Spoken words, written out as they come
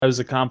as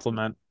a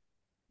compliment.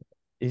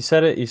 You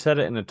said it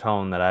in a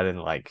tone that I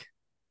didn't like.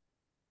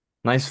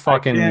 Nice I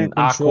fucking can't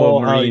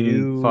control how aquamarine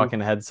you. fucking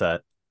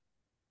headset.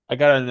 I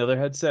got another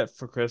headset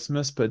for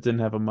Christmas, but it didn't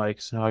have a mic,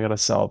 so now I gotta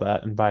sell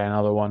that and buy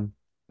another one.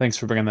 Thanks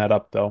for bringing that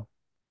up, though.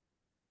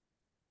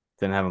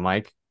 Didn't have a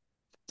mic.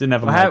 Didn't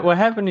have a What mic. what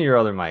happened to your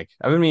other mic?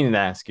 I've been meaning to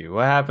ask you.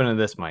 What happened to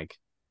this mic?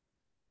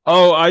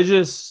 Oh, I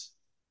just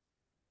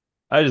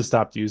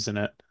stopped using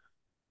it.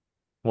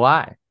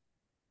 Why?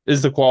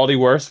 Is the quality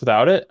worse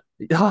without it?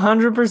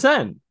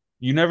 100%.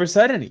 You never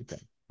said anything.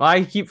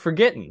 I keep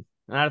forgetting.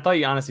 And I thought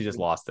you honestly just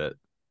lost it.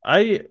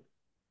 I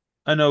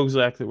I know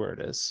exactly where it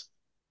is.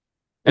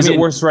 I Is it mean,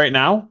 worse right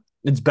now?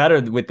 it's better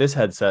with this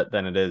headset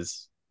than it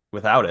is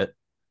without it.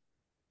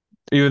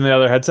 Even the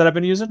other headset I've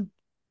been using?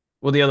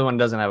 Well, the other one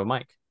doesn't have a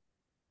mic.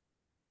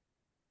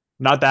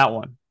 Not that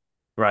one.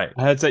 Right.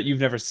 A headset you've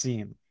never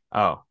seen.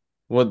 Oh.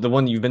 Well, the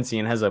one you've been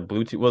seeing has a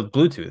Bluetooth. Well, it's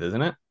Bluetooth,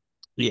 isn't it?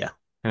 Yeah.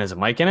 And has a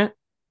mic in it?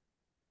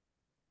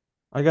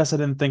 I guess I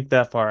didn't think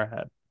that far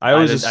ahead. I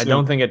always I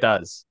don't assumed. think it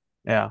does.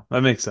 Yeah,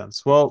 that makes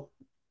sense. Well,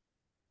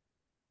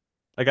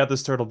 I got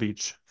this Turtle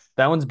Beach.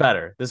 That one's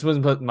better. This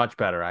one's much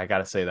better. I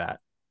gotta say that.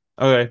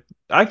 Okay.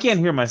 I can't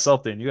hear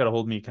myself, Dan. You got to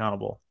hold me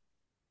accountable.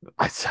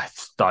 I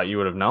just thought you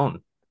would have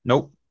known.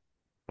 Nope.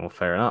 Well,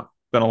 fair enough.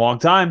 Been a long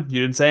time.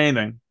 You didn't say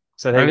anything.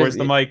 Said, hey, I where's the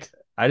just, mic?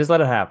 I just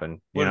let it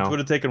happen. Would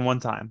have taken one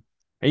time.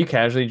 Are you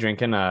casually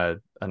drinking oh,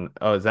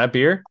 is that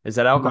beer? Is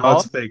that No, it's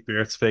alcohol? fake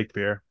beer. It's fake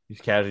beer. You're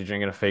casually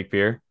drinking a fake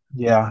beer.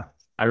 Yeah.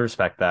 I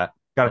respect that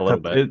Got to a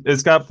little cut. bit.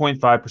 It's got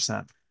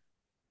 0.5%.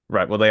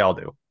 Right. Well, they all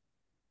do.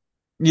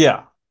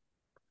 Yeah.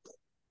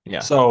 Yeah.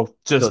 So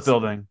So just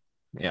building.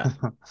 yeah.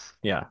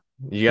 Yeah.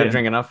 You got to Getting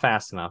drink enough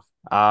fast enough.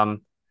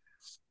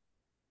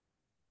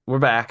 We're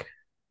back,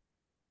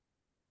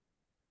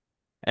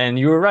 and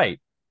you were right.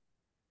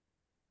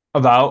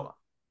 about.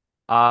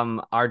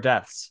 Our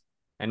deaths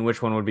and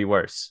which one would be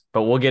worse,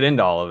 but we'll get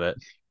into all of it.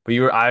 But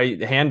I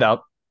hand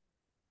up.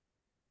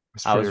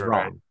 It's I pretty was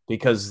right. wrong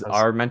because That's,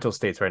 our mental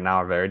states right now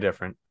are very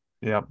different.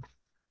 yep.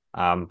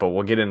 But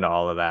we'll get into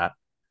all of that.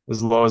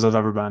 As low as I've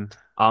ever been.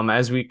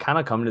 As we kind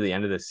of come to the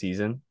end of this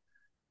season,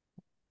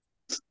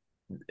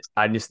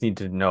 I just need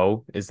to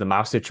know, is the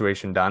mouse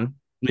situation done?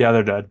 Yeah,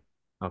 they're dead.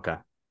 Okay.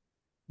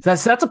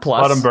 That's a Let them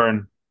plus.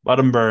 burn. Let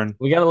them burn.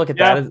 We got to look at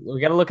that Yeah. as we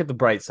got to look at the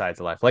bright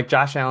sides of life. Like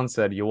Josh Allen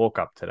said, you woke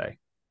up today,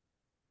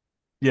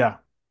 Yeah.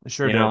 I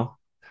sure you did. know?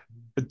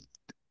 But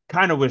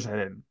kind of wish I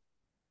didn't.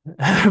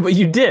 But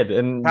you did,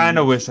 Kind and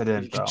of wish I you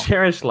didn't, should though.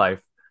 cherish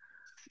life.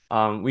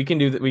 We can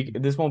do that.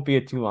 This won't be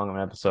a too long of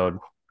an episode.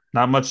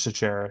 Not much to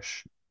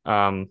cherish.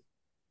 Um,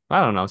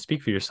 I don't know.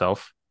 Speak for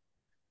yourself.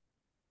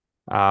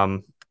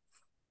 Um,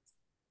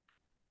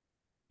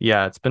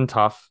 yeah, it's been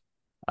tough.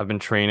 I've been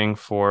training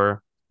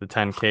for the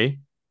 10K.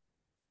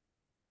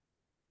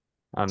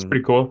 It's I'm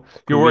pretty cool.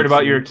 You're worried 2 weeks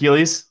about your in.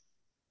 Achilles?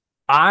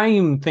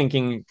 I'm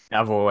thinking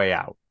of a way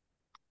out.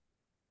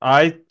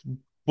 I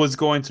was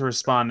going to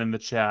respond in the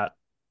chat.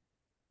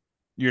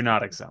 You're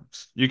not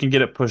exempt. You can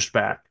get it pushed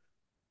back.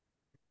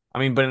 I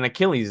mean, but an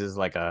Achilles is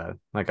like a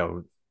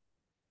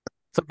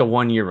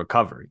 1 year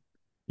recovery.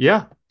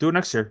 Yeah, do it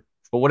next year.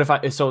 But what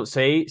if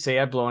say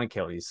I blow an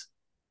Achilles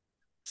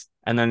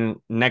and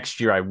then next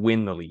year I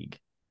win the league?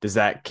 Does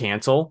that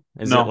cancel?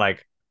 Is it No.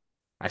 like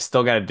I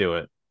still got to do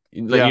it?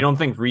 Like you Yeah. don't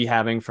think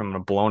rehabbing from a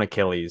blown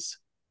Achilles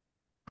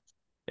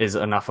is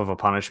enough of a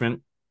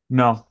punishment?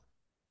 No,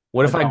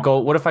 I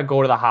don't. What if I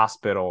go to the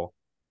hospital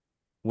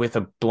with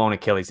a blown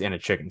Achilles in a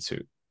chicken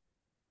suit?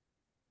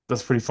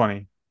 That's pretty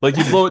funny. Like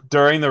you blow it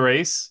during the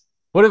race.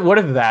 What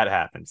if that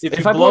happens? If you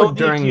If I blow blow it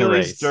the during the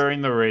Achilles race,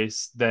 during the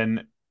race,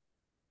 then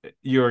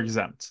you're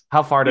exempt.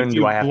 how far If in do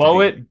you I have to blow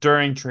be? it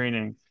during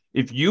training,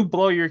 if you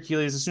blow your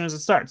Achilles as soon as it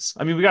starts,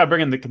 I mean, we got to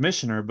bring in the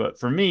commissioner, but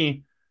for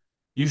me,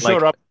 you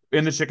showed Like up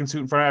in the chicken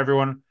suit in front of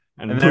everyone,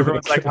 and and then blew an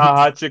everyone's like, "Ha Achilles.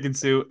 ha, chicken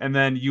suit," and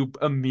then you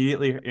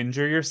immediately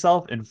injure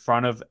yourself in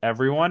front of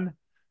everyone.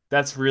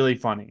 That's really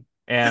funny,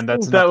 and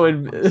that's That enough of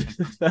a would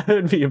punishment. that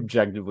would be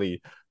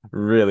objectively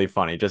really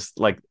funny. Just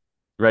like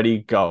ready,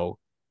 go.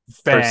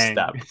 First Bang!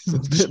 step.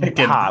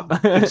 Chicken. Pop.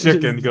 The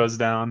chicken Just goes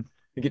down.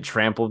 get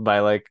trampled by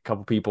like a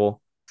couple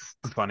people.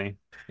 Funny.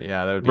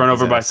 Yeah, that would be Run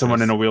over by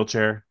someone in a disastrous.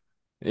 wheelchair.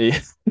 Yeah.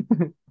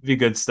 Be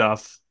good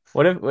stuff.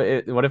 What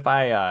if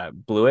I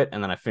blew it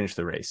and then I finished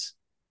the race?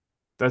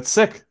 That's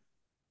sick.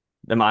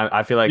 Then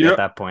I feel like at You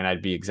that point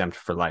I'd be exempt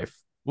for life.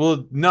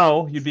 well,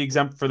 no, you'd be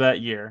exempt for that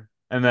year,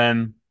 and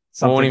then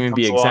I won't something even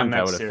be comes along exempt.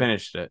 I would next have year.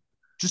 finished it.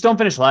 Just don't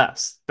finish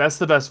last. That's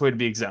the best way to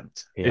be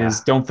exempt. Is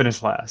Yeah, don't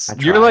finish I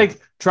last. You're tried.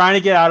 like trying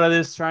to get out of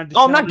this, trying to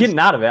Oh, I'm not establish. getting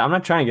out of it. I'm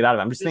not trying to get out of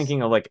it. I'm just Just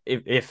thinking of like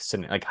ifs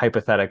and like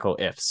hypothetical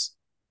ifs.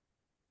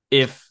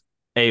 If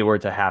A were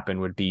to happen,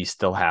 would B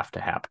still have to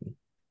happen?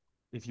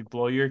 if you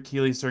blow your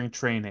Achilles during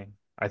training,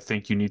 I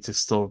think you need to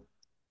still.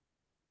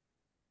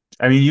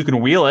 I mean, you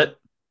can wheel it,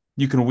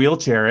 you can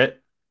wheelchair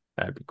it,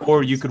 That'd be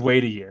or you crazy. could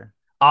wait a year.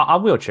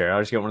 I'll wheelchair.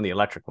 I'll just get one of the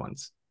electric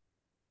ones.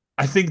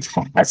 I think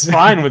that's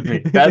fine with me.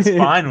 That's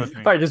fine with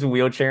me. Probably just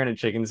wheelchair in a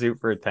chicken suit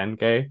for a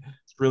 10K.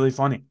 It's really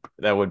funny.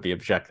 That would be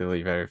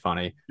objectively very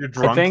funny. You're I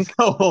drunk think.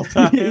 the whole Oh,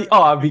 time.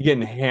 I'd be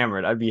getting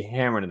hammered. I'd be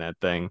hammered in that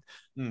thing.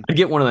 Hmm. I'd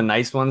get one of the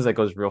nice ones that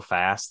goes real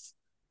fast,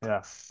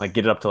 Yeah, like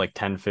get it up to like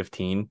 10,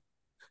 15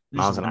 you just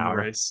miles an win the hour.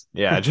 race.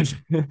 Yeah, just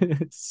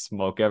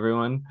smoke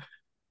everyone.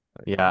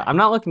 Very Yeah, funny. I'm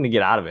not looking to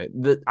get out of it.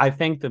 I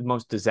think the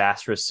most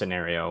disastrous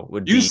scenario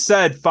would You be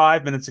said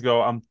 5 minutes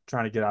ago, I'm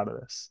trying to get out of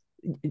this.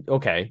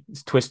 okay,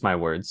 twist my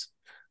words.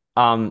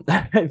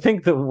 I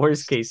think the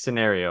worst case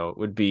scenario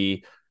would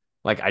be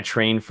like I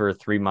train for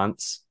 3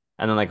 months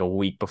and then like a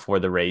week before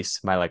the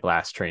race, my like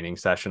last training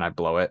session, I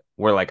blow it.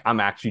 Where like I'm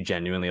actually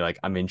genuinely like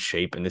I'm in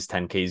shape and this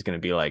 10K is gonna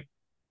be like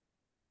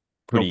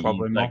No pretty easy.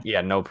 problemo. Like,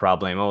 yeah, no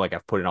problemo. Like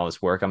I've put in all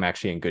this work. I'm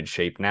actually in good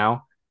shape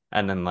now.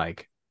 And then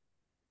like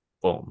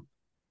boom,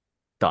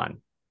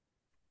 done.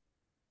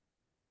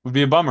 Would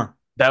be a bummer.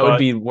 That would But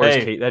be worst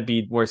hey, case. That'd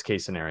be worst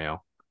case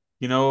scenario.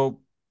 you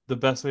know, the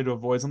best way to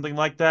avoid something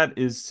like that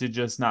is to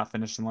just not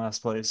finish in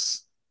last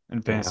place in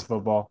Yeah, fantasy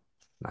football.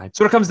 I That's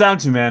what it comes down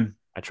to, man.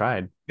 I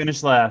tried.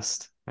 Finish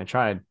last. I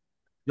tried.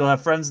 You'll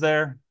have friends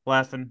there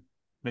laughing,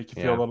 make you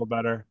feel a Yeah. little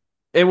better.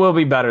 It will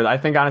be better. I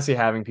think honestly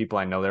having people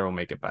I know there will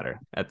make it better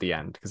at the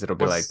end because it'll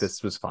be like What's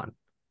this was fun.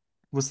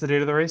 what's the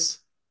date of the race?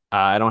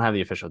 I don't have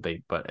the official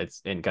date, but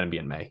it's gonna be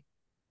in May.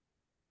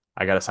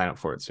 I gotta sign up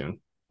for it soon.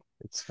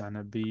 It's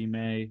gonna be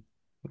May,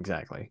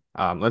 Exactly.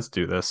 Let's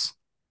do this.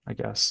 I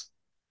guess.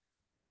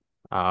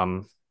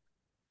 Um,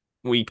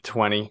 week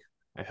 20,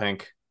 I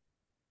think.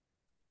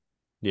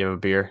 Do you have a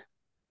beer?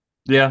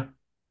 Yeah,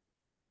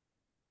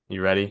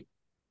 You ready?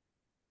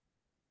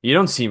 You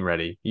don't seem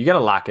ready. You gotta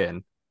lock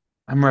in.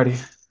 I'm ready.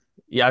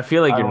 Yeah, I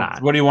feel like I you're don't.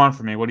 not. What do you want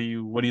from me? What are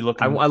you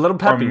looking A little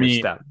pep from in your me?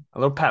 step. A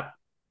little pep.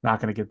 Not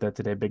gonna get that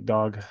today, big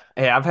dog.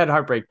 Hey, I've had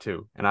heartbreak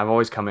too, and I've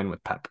always come in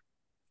with pep.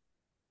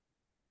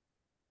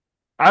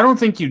 I don't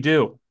think you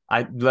do.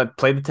 I let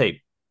play the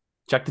tape.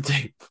 Check the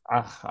tape.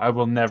 I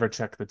will never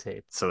check the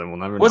tape. So then we'll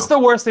never What's know.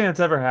 the worst thing that's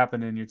ever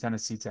happened in your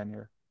Tennessee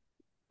tenure?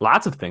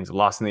 Lots of things. I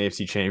lost in the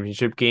AFC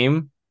Championship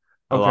game.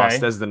 I lost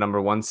Okay, as the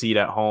number one seed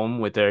at home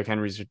with Derrick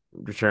Henry's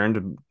return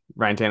to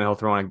Ryan Tannehill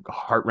throwing a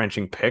heart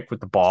wrenching pick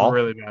with the it's a ball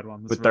really bad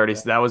one. It's with really 30.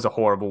 bad. That was a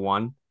horrible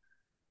one.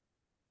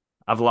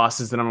 I've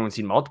lost as the number one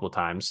seed multiple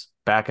times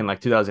back in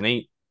like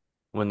 2008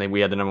 when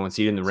we had the number one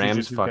seed in the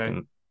Rams. CJ2K.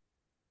 Fucking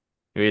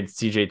we had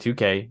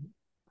CJ2K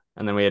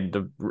and then we had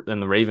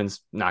the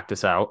Ravens knocked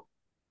us out.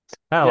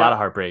 I had a lot Yeah, of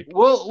heartbreak.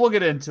 we'll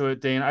get into it,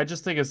 Dane. I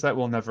just think it's that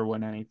we'll never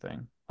win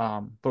anything.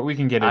 But we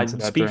can get I into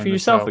that speak for during the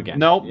yourself show. again.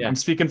 Nope, Yeah. I'm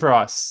speaking for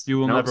us. You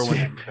will Nope. never win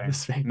anything.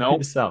 Speak for Nope,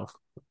 yourself.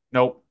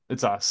 nope,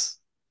 it's us.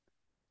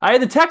 I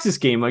had the Texas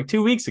game like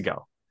 2 weeks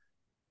ago.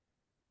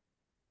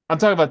 I'm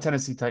talking about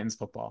Tennessee Titans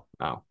football.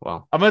 Oh,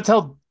 well. I'm gonna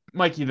tell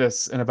Mikey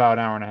this in about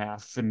an hour and a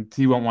half, and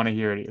he won't want to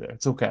hear it either.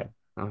 It's okay.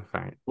 Oh,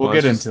 fine. We'll Well,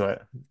 it's get just into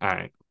it. all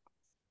right.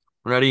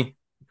 Ready?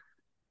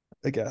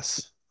 I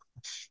guess.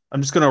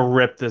 I'm just gonna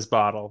rip this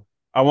bottle.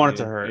 I want it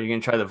to Are hurt. you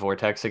gonna try the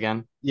vortex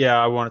again? Yeah,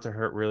 I want it to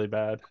hurt really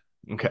bad.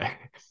 Okay.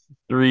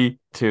 Three,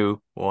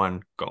 two,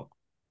 one, go.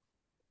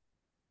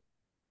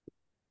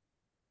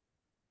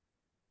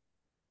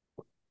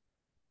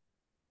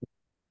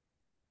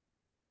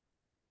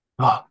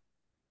 Oh,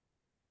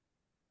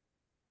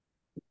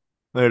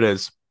 there it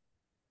is.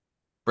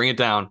 Bring it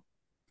down.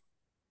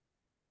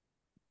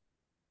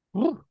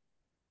 Woo.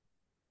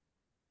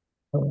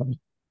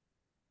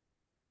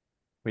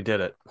 We did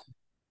it.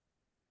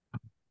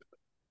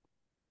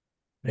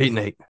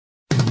 8-8.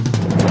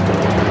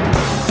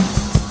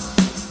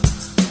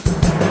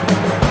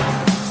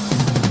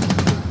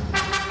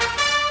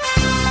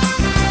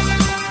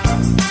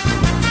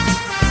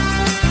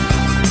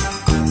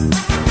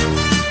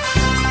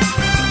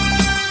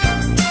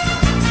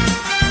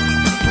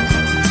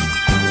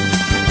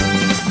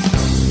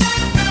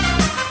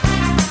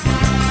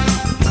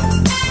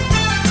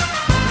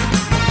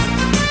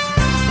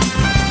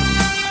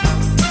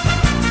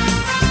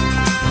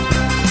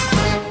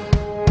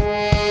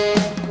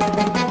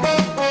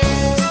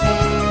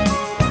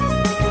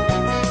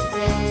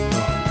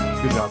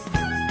 Good job.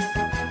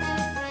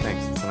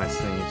 Thanks. That's the nicest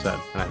thing you said,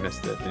 and I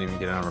missed it. Didn't even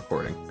get it on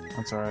recording.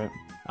 That's all right.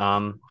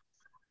 Um,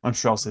 I'm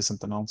sure I'll say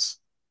something else.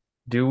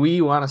 do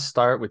we want to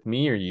start with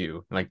me or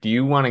you? Like, do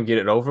you want to get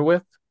it over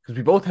with? Because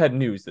we both had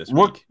news this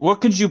What week.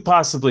 what could you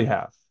possibly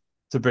have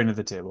to bring to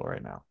the table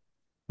right now?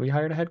 We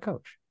hired a head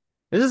coach.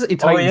 This is a Oh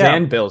Titans yeah.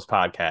 and Bills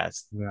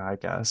podcast. Yeah, I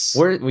guess.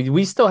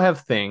 We still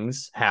have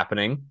things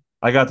happening.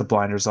 I got the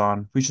blinders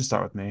on. We should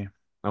start with me.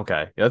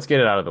 Okay, let's get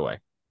it out of the way.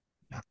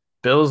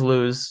 Bills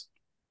lose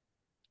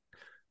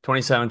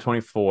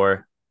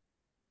 27-24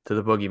 to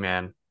the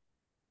boogeyman.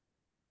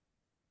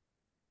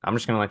 I'm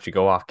just going to let you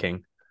go off,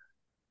 King.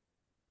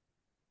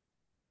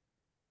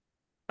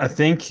 I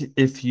think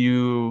if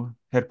you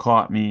had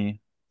caught me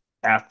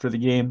after the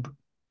game,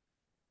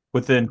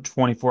 within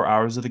 24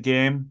 hours of the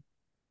game,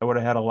 I would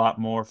have had a lot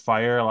more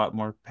fire, a lot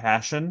more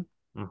passion.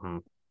 Mm-hmm.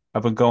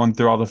 I've been going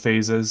through all the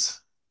phases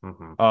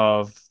Mm-hmm.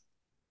 of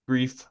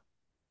grief,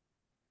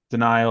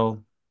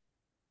 denial,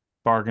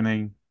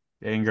 bargaining,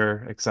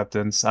 anger,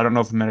 acceptance. I don't know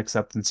if I'm in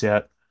acceptance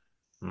yet.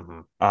 Mm-hmm.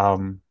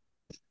 Um,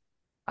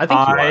 I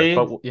think you are, I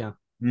but yeah.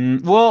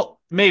 well,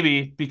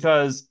 maybe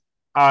because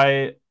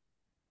I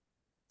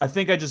I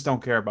think I just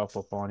don't care about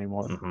football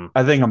anymore. Hmm.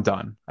 I think I'm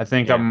done.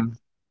 Yeah,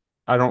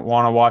 I don't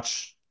want to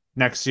watch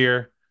next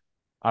year.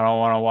 I don't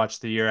want to watch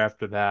the year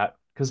after that.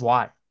 Because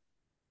why?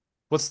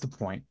 What's the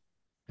point?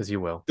 because you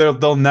will.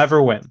 They'll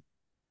never win.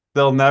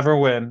 They'll never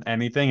win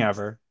anything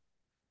ever.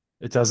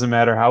 It doesn't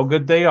matter how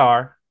good they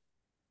are.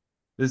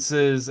 This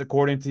is,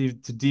 according to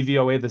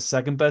DVOA, the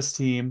second best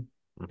team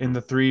in Hmm.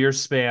 the 3 year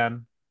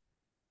span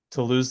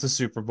to lose the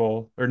Super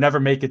Bowl or never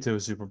make it to a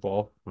Super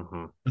Bowl.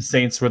 Hmm. The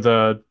Saints were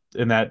the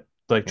in that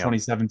like Yep.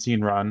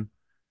 2017 run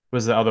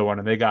was the other one,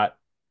 and they got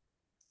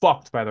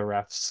fucked by the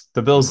refs.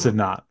 The Bills Hmm. did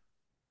not.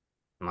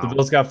 The No.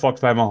 Bills got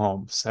fucked by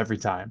Mahomes every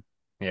time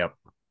Yep.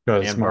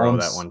 because And Burrow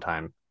that Mahomes, one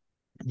time.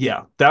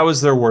 yeah, that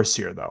was their worst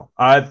year though.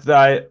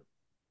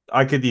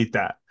 I could eat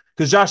that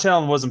because Josh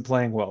Allen wasn't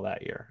playing well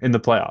that year in the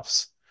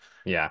playoffs.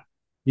 Yeah.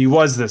 He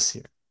was this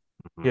year.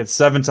 He Hmm. had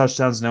 7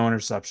 touchdowns, no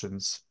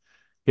interceptions.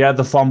 He had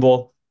the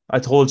fumble. I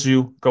told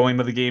you going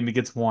to the game he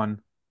gets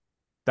one.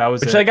 That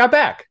was Which they it. got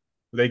back.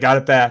 They got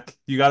it back.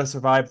 You got to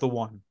survive the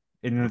one,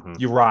 and Hmm.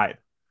 you ride.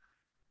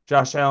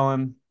 Josh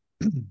Allen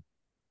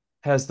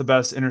has the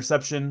best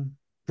interception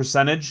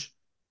percentage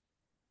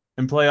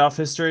in playoff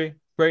history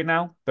right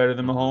now, better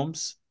than Hmm.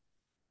 Mahomes.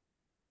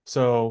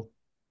 So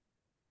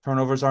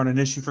turnovers aren't an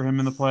issue for him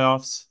in the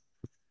playoffs.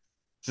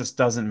 Just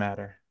doesn't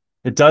matter.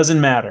 It doesn't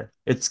matter.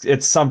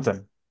 It's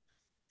something.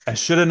 I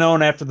should have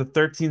known after the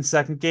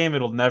 13-second game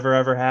it'll never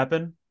ever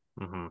happen.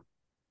 Hmm.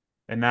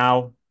 And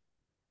now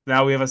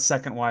we have a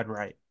second wide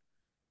right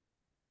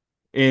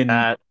in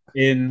That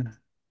in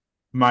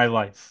my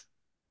life.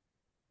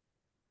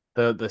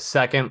 the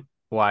second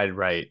wide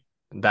right,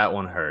 that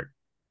one hurt.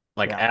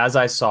 Like Yeah. as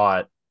I saw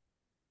it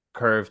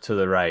curve to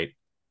the right,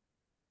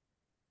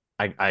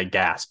 I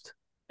gasped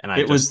and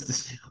It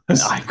was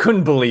I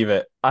couldn't believe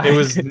it. it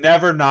was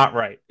never not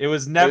right. It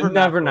was It was never not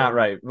never not going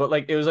right. right, but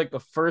like it was like the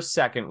first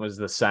second was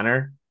the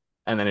center,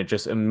 and then it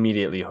just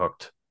immediately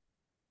hooked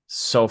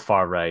so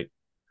far right.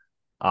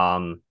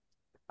 Um,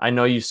 I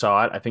know you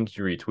saw it. I think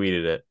you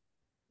retweeted it.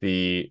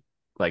 The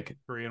like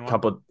 3-1.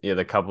 couple yeah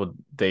the couple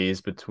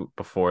days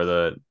before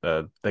the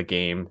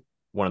game,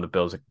 one of the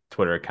Bills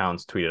Twitter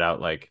accounts tweeted out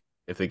like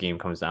if the game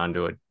comes down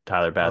to a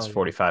Tyler Bass Oh yeah.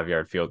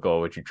 45-yard field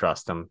goal, would you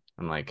trust him?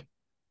 And like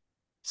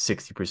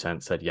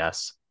 60% said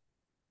yes.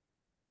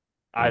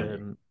 I And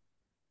didn't.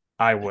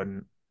 I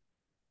wouldn't.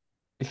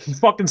 He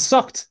fucking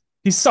sucked.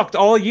 He sucked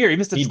all year. He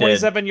missed a he did.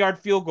 27-yard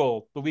field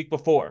goal the week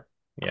before.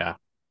 Yeah.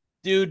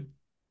 Dude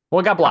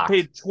Well, it got got blocked.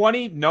 paid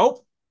 20.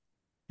 Nope.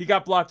 He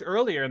got blocked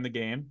earlier in the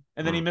game,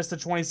 and then he Mm, missed a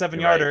 27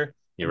 you're right. yarder,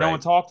 You're and no one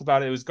right. talked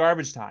about it. It was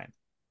garbage time.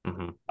 I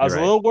You're was a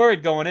right. little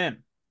worried going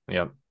in.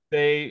 Yep.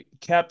 They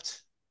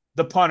kept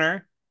the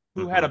punter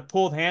who had Hmm. a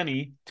pulled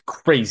hammy,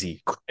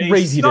 Crazy, and he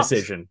crazy sucked.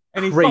 decision.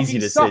 And he Crazy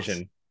fucking sucked.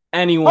 decision. Cut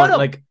Anyone him.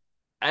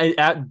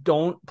 like,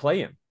 don't play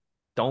him.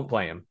 Don't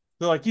play him.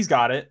 They're like, he's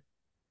got it.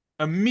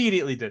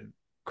 Immediately didn't.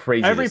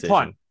 Crazy Every punt,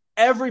 decision.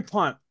 every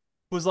punt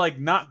was like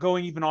not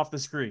going even off the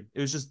screen.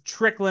 It was just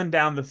trickling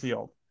down the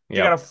field. He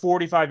got a Yep.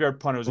 45-yard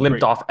punt. It was a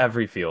Limped great off punt.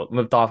 every field.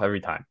 Limped off every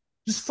time.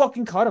 Just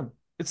fucking cut him.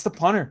 It's the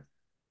punter.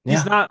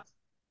 He's Yeah. not,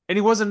 and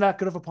he wasn't that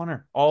good of a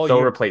punter all So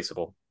year.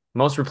 replaceable.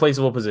 Most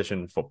replaceable position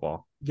in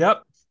football.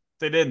 Yep,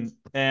 they didn't,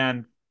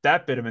 and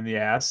that bit him in the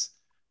ass.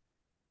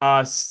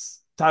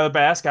 Tyler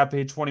Bass got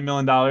paid $20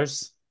 million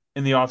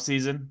in the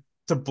offseason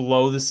to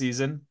blow the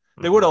season.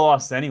 They would Hmm. have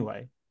lost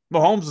anyway.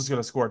 Mahomes was going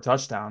to score a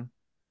touchdown,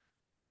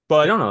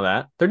 You don't but know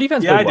that. Their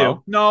defense yeah, played I do.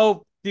 well.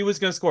 No, he was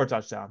going to score a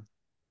touchdown.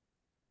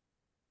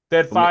 They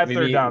had five third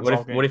Maybe downs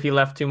all what if game. he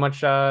left too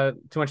much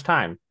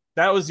time?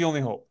 That was the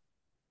only hope.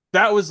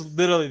 That was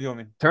literally the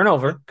only. They,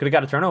 Turnover. Could have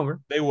got a turnover.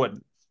 they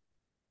wouldn't.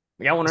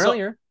 They got one So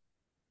earlier.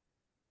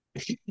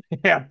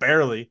 yeah,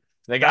 barely.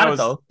 They That got it was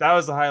though. that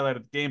was the highlight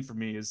of the game for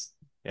me is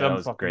Yeah, that them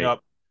was fucking great.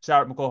 up.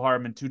 Shout out McCole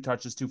Hardman, 2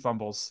 touches, 2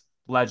 fumbles,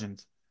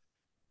 legend.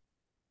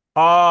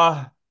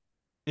 Uh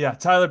yeah,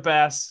 Tyler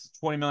Bass,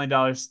 $20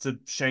 million to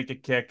shank a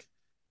kick.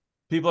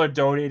 People are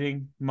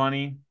donating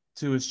money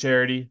to his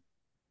charity.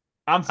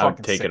 I'm I would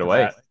fucking take it sick of away.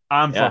 that.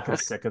 I'm fucking Yeah.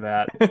 sick of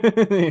that.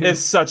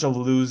 It's It such a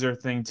loser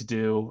thing to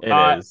do.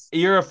 is.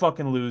 You're a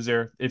fucking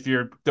loser if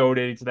you're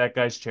donating to that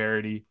guy's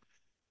charity.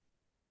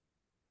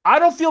 I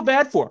don't feel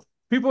bad for him.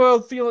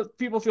 People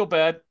feel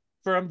bad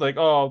for him, like,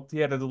 oh, he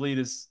had to delete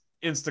his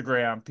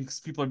Instagram because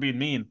people are being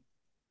mean.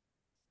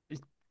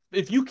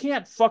 If you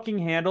can't fucking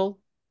handle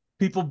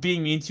people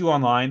being mean to you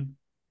online,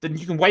 then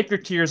you can wipe your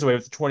tears away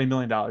with the $20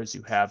 million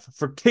you have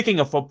for kicking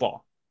a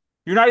football.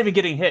 You're not even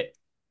getting hit.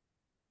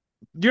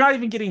 You're not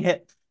even getting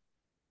hit.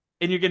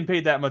 And you're getting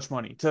paid that much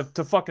money to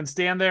fucking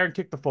stand there and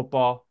kick the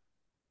football.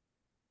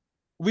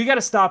 We got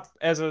to stop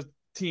as a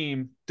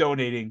team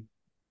donating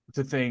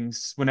to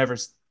things whenever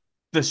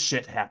this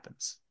shit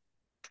happens.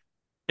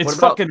 What It's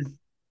about fucking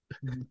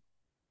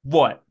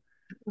what?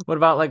 what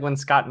about like when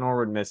Scott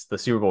Norwood missed the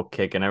Super Bowl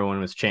kick and everyone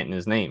was chanting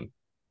his name?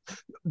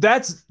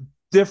 That's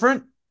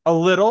different a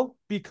little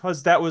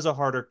because that was a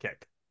harder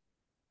kick.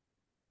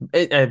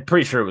 I'm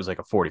pretty sure it was like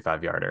a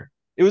 45 yarder.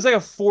 It was like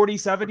a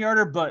 47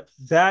 yarder, but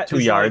that Two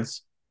is like,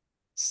 yards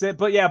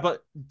but yeah,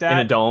 but in a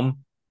that dome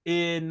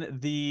in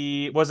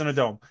the wasn't a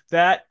dome.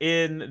 That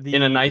in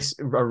in a the nice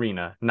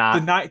arena, the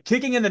not night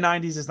kicking in the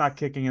 90s is not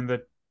kicking in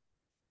the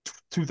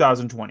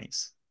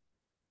 2020s.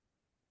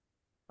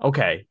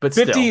 okay, but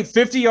 50 still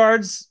 50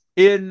 yards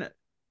in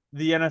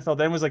the NFL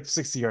then was like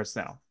 60 yards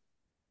now.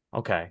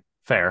 okay,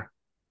 fair.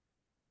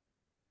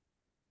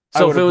 I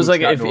So would if it have was boots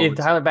like gotten to if overtime.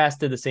 Tyler Bass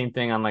did the same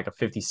thing on like a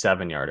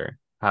 57 yarder,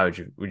 how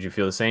would you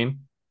feel the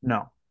same?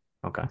 No,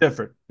 Okay,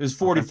 different. It was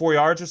okay, 44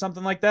 yards or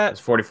something like it's that.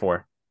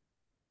 44.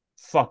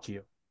 Fuck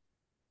you.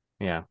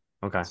 Yeah,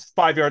 okay. It's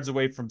 5 yards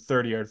away from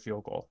 30-yard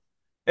field goal.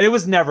 And it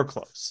was never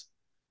close.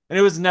 And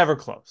it was never It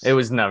close.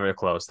 was never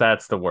close.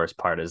 That's the worst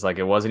part. Is like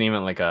it wasn't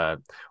even like a.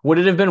 Would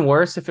it have been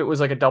worse if it was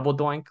like a double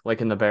doink,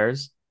 like in the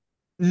Bears?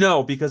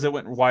 No, because it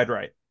went wide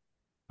right.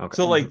 So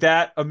Okay, like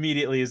that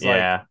immediately is like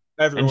yeah.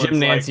 And Jim everyone's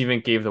Nance like, even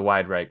gave the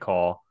wide right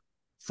call.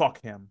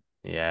 fuck him.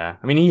 Yeah,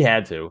 I mean he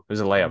had to. It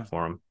was a I layup know.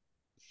 for him.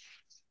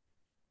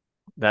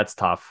 That's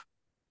tough.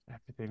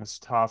 Everything is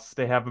tough.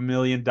 They have $1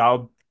 million.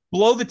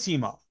 Blow the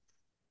team up.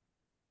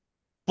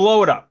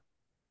 Blow it up.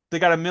 They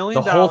got a The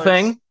million whole dollars.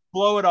 thing.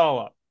 Blow it all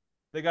up.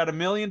 They got $1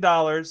 million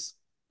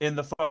in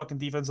the fucking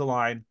defensive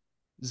line.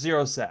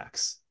 Zero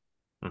sacks.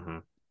 Hmm.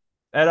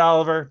 Ed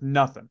Oliver,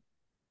 nothing.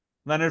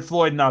 Leonard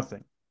Floyd,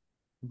 nothing.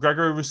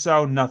 Gregory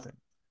Rousseau, nothing.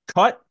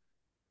 Cut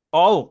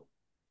all.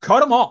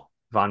 Cut them all.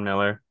 Von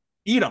Miller.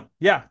 Eat them.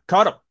 Yeah,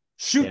 cut them.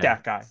 Shoot Yeah,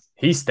 that guy.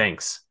 he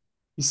stinks.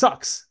 He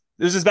sucks.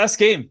 It was his best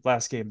game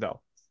last game,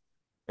 though.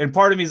 And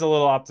part of me is a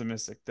little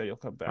optimistic that you'll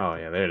come back Oh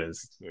and yeah, there it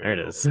is. fix it There a it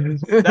little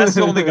is. bit. That's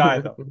the only guy,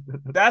 though.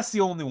 That's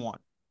the only one.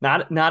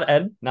 Not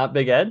Ed, not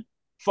Big Ed.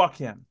 Fuck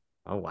him.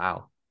 Oh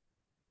wow,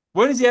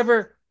 When has he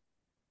ever?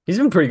 he's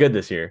been pretty good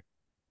this year.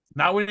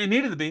 Not when he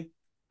needed to be.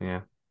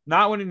 Yeah,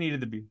 Not when he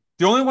needed to be.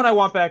 The only one I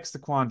want back is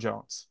Daquan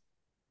Jones.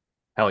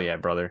 hell yeah,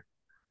 brother.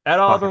 Ed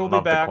Oliver will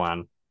Fucking be love back.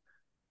 Daquan.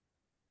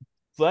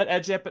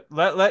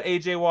 Let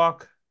AJ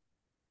walk.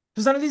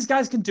 Because none of these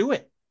guys can do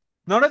it.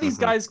 None of these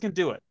Hmm. guys can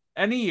do it.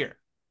 Any year.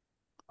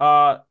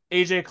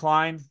 AJ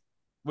Klein,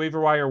 waiver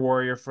wire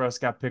warrior for us,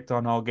 got picked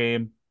on all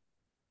game.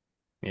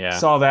 Yeah,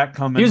 Saw that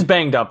he was coming.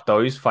 banged up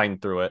though. He's fighting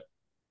through it.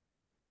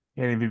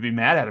 Can't even be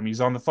mad at him.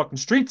 He's on the fucking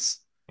streets.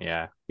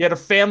 Yeah. He had a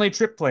family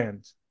trip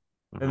planned.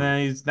 And Hmm.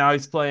 then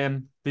he's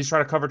playing. He's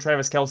trying to cover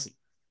Travis Kelce.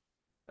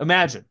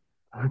 Imagine.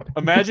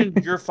 Imagine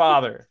your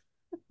father,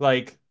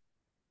 like,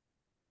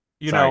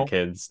 you Sorry, know,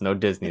 kids. No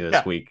Disney this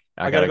yeah, week.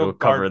 I I gotta gotta go go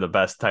cover guard. the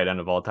best tight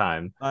end of all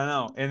time. I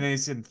know. And then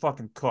he's getting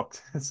fucking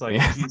cooked. It's like,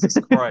 Yeah. Jesus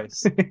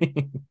Christ.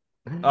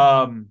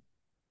 Um,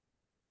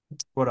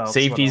 what else? What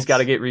Safety's got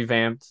to else? get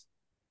revamped.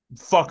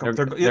 Fuck them.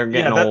 They're Yeah,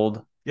 getting that,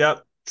 old.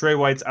 yep. Trey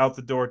White's out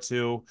the door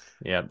too.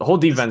 Yeah, the whole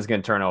Just, defense is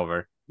gonna turn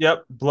over.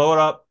 yep, blow it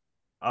up.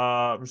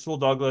 Rasul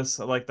Douglas,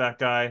 I like that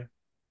guy.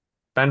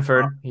 Uh,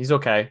 Benford, he's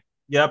okay.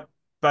 yep,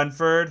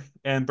 Benford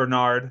and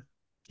Bernard.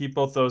 Keep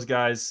both those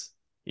guys.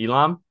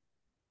 Elam,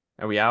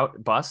 are we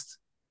out? Bust.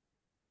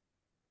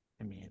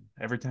 I mean,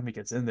 every time he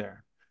gets in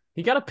there,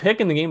 He got a pick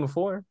in the game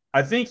before.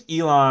 I think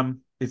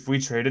Elam, if we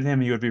traded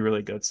him, he would be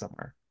really good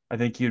somewhere. I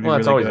think he would be Well,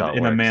 that's really always good how it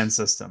in a man works.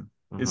 system.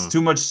 It's Hmm.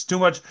 too much, too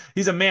much.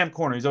 He's a man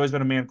corner. He's always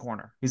been a man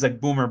corner. He's like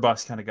boomer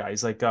bust kind of guy.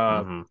 He's like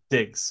Hmm.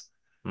 Diggs.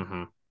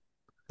 Hmm.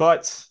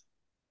 But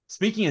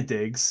speaking of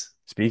Diggs,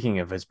 Speaking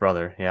of his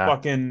brother, yeah,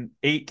 fucking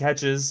 8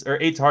 catches or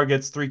 8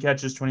 targets, 3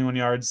 catches, 21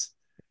 yards.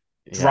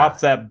 yeah.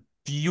 Dropped that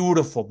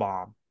beautiful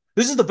bomb.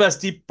 This is the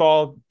best deep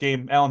ball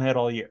game Allen had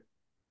all year.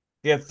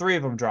 He had three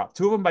of them dropped,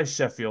 two of them by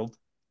Sheffield,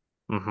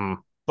 Hmm.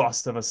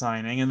 bust of a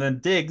signing, and then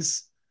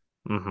Diggs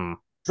Hmm.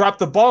 dropped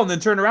the ball and then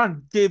turned around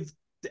and gave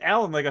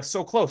Allen like a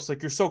so close,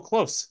 like you're so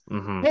close.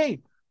 Hmm.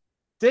 Hey,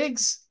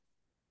 Diggs,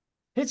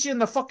 hit you in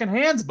the fucking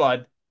hands,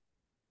 bud.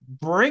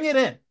 Bring it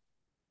in.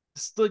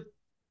 It's like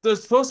they're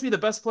supposed to be the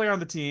best player on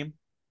the team.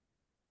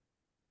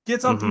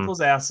 Gets on Hmm. people's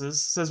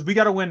asses, says we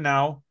got to win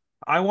now.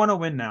 I want to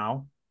win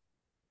now.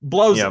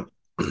 Blows Yep.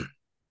 it.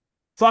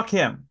 Fuck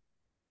him.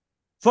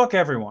 Fuck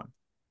everyone.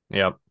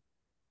 Yep.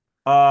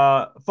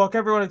 Fuck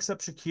everyone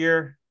except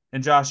Shakir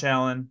and Josh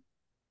Allen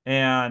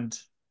and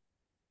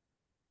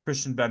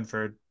Christian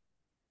Benford.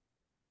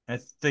 I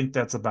think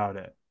that's about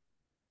it.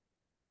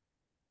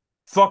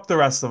 Fuck the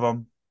rest of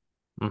them.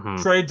 Hmm.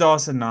 Trade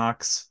Dawson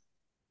Knox.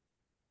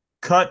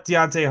 Cut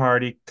Deontay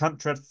Hardy. Cut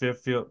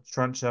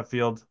Trent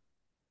Sheffield.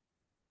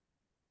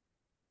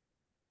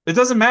 It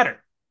doesn't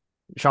matter.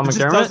 Sean It just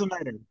McDermott, doesn't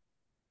matter.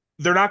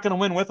 They're not going to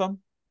win with them.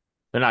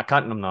 they're not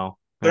cutting him though.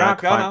 They're They're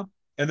not not fine. gonna,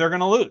 and they're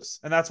gonna lose.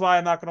 And that's why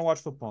I'm not gonna watch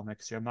football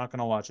next year. I'm not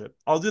gonna watch it.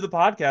 I'll do the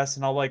podcast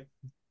and I'll like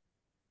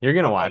You're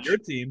gonna talk about your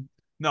watch. team.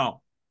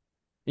 No,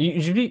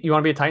 You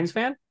want to be a Titans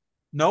fan?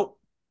 nope,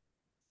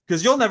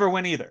 because you'll never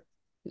win either.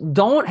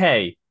 Don't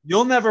hey,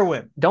 You'll never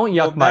win. don't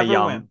You'll yuck my never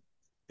yum. win.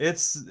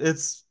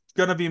 It's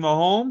gonna be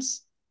Mahomes,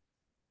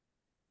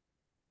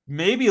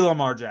 maybe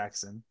Lamar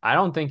Jackson. I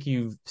don't think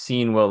you've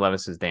seen Will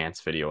Levis's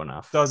dance video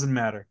enough. Doesn't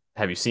matter.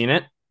 Have you seen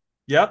it?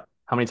 Yep,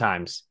 How many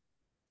times?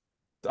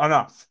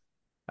 enough.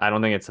 I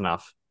don't think it's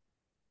enough.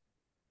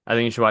 I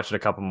think you should watch it a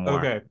couple more.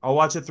 Okay, I'll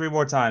watch it 3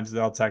 more times,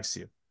 and I'll text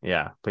you.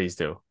 Yeah, please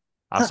do.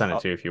 I'll send it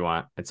to you if you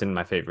want. It's in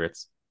my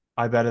favorites.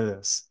 I bet it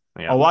is.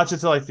 Yeah, I'll watch it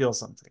till I feel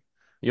something.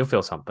 you'll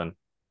feel something.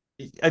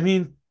 I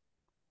mean,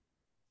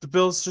 the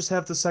Bills just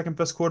have the second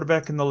best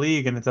quarterback in the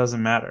league, and it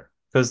doesn't matter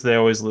because they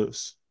always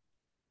lose.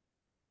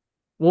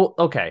 Well,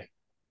 okay.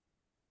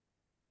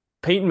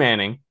 Peyton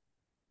Manning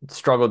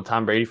struggled with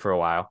Tom Brady for a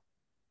while,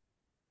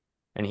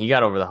 and he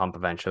got over the hump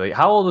eventually.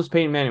 How old was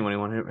Peyton Manning when he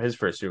won his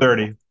first Super Bowl?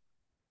 30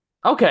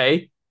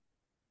 Okay,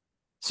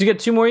 so you get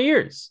 2 more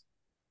years.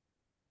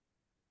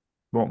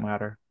 won't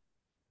matter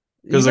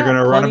You because they're got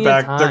gonna run it plenty of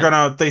back.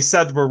 time. They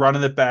said we're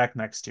running it back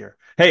next year.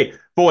 Hey,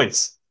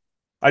 boys,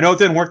 I know it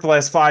didn't work the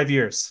last 5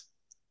 years.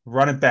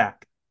 Run it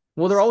back.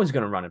 Well, they're always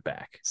going to run it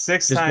back,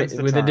 Six just times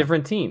the with a time.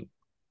 different team.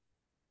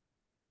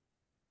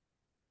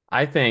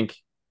 I think.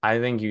 I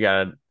think you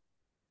got to.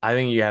 I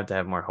think you have to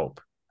have more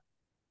hope.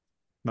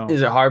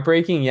 Is No, it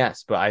heartbreaking?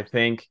 Yes, but I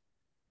think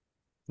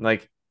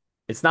like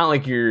it's not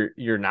like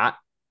you're not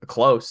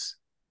close.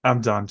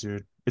 I'm done,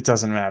 dude. It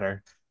doesn't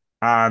matter.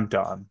 I'm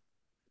done.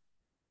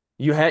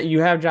 You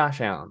have Josh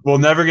Allen. We'll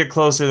never get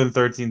closer than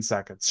 13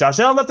 seconds. Josh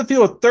Allen left the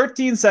field with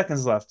 13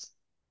 seconds left.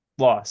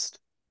 Lost.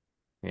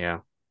 Yeah,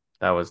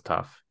 that was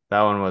tough.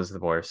 That one was the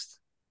worst.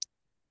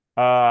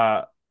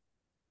 Uh,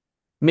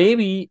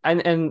 Maybe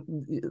and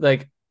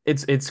like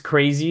it's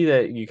crazy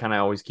that you kind of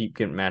always keep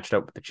getting matched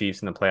up with the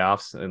Chiefs in the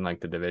playoffs in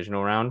like the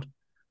divisional round.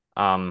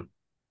 Um,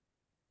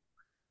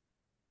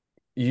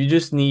 you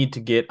just need to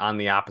get on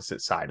the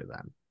opposite side of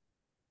them.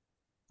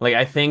 Like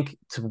I think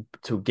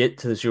to get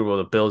to the Super Bowl,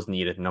 the Bills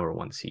need a number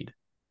one seed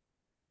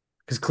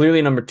because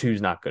clearly number two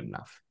is not good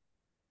enough.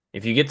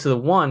 If you get to the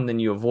one, then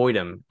you avoid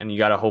them, and you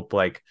got to hope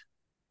like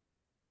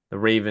the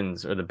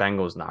Ravens or the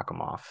Bengals knock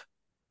them off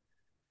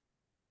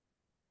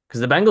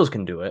because the Bengals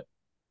can do it.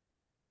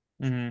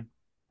 mhm.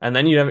 And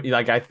then you have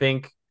like I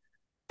think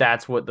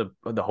that's what the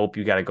hope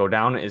you got to go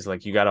down is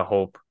like you got to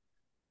hope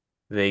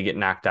they get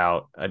knocked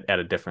out at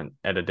a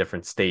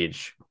different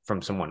stage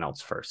from someone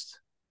else first.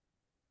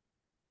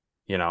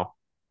 You know,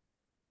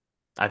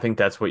 I think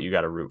that's what you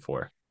got to root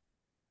for.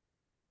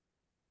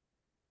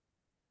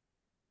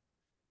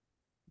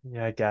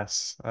 Yeah, I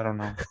guess. I don't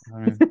know. I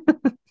mean,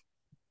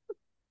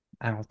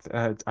 I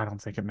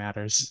don't think it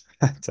matters.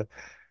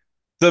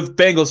 The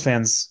Bengals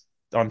fans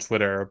on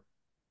Twitter are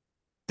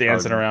Oh,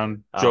 dancing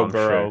around oh, Joe I'm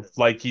sure. Burrow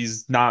like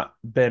he's not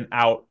been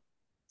out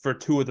for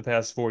 2 of the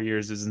past 4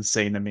 years is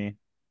insane to me.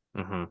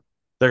 Mm-hmm.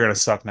 They're gonna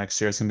suck next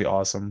year. It's gonna be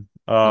awesome.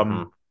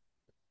 Mm-hmm.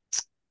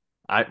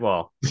 I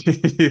well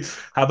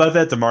How about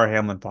that DeMar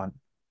Hamlin punt?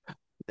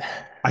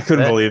 I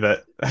couldn't that believe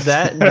it. I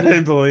that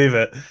didn't believe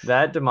it.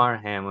 that Damar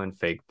Hamlin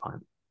fake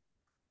punt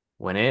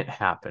when it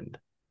happened,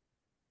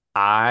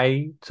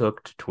 I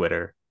took to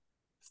Twitter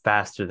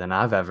faster than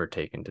I've ever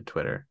taken to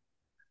Twitter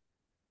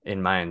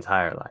in my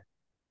entire life.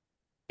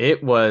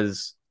 It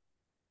was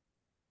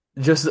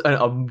just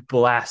a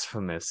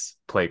blasphemous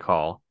play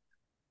call.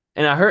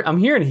 And I'm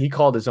hearing he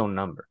called his own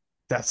number.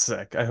 That's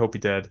sick. I hope he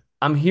did.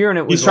 I'm hearing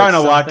it He's was like trying to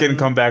lock in something,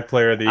 comeback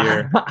player of the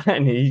year.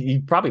 and he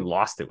probably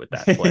lost it with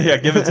that Yeah, play.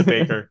 give it to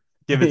Baker.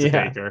 Give it to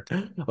Yeah, Baker.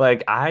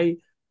 like I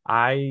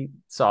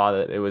saw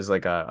that it was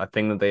like a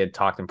thing that they had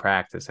talked in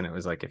practice, and it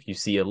was like if you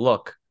see a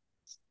look,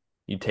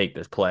 you take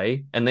this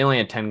play, and they only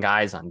had 10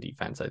 guys on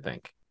defense, I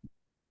think,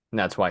 and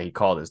that's why he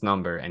called his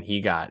number, and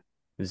he got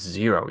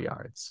 0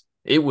 yards.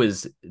 It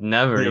was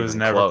never It was even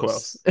never close.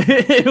 close.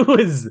 It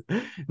was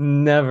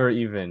never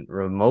even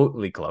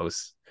remotely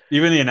close.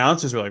 Even the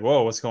announcers were like,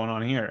 "Whoa, what's going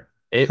on here?"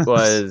 It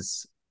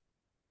was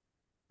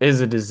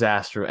is a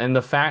disaster. And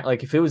the fact,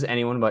 like, if it was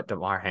anyone but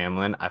Damar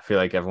Hamlin, I feel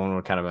like everyone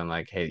would kind of been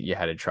like, hey, you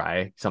had to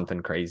try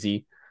something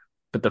crazy.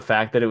 But the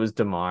fact that it was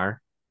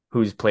Damar,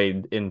 who's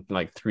played in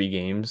like 3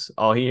 games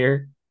all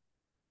year,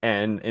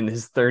 and in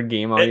his third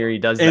game all It, year, he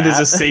does and as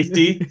a that.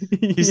 safety,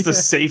 he's the Yeah.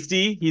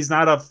 safety. He's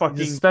not a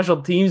He's a fucking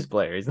special teams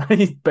player.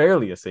 He's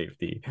barely a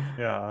safety.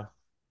 yeah.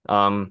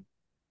 Um,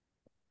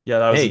 Yeah,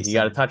 that was hey, he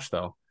got a insane. touch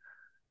though.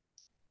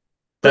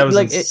 That But was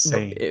like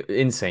insane.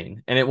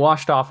 insane. And it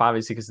washed off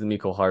obviously because of the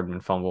Miko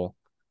Hardman fumble.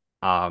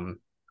 Um,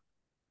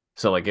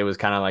 so like it was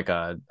kind of like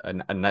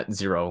a net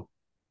zero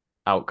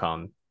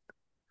outcome.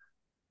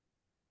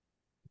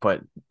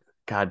 But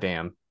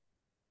goddamn,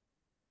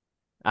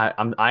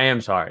 I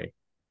am sorry.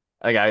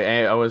 Like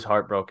I was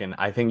heartbroken.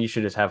 I think you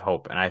should just have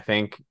hope. And I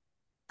think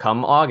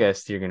come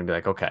August, you're gonna be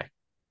like, okay,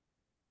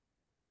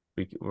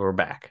 we're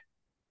back.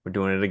 We're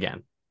doing it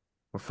again.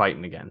 We're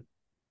fighting again.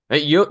 Hey,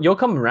 you'll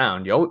come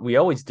around. We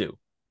always do.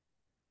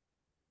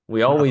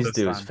 We Not always this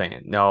do as time.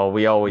 fan. No,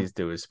 we always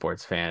do as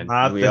sports fan.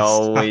 Not We this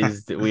time.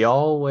 always do. We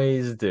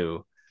always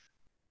do.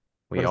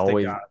 What We if they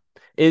always got?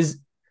 is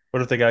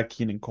What if they got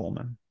Keenan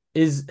Coleman?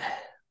 is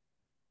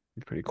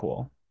Be pretty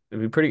cool.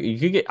 it'd be pretty. You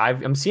could get.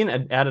 I'm seeing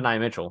Adonai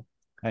Mitchell.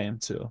 I am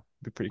too.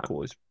 Be pretty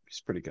cool.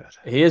 He's pretty good.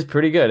 He is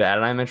pretty good.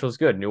 Adonai Mitchell's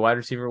good. New wide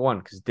receiver one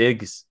because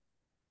Diggs.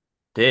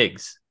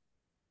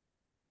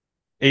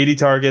 80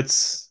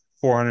 targets,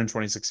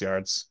 426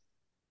 yards.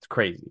 It's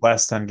crazy.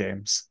 Last 10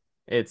 games.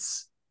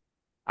 It's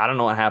I don't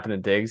know what happened to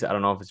Diggs. I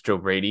don't know if it's Joe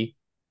Brady.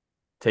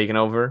 taking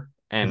over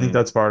I think and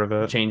that's part of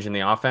it. changing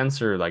the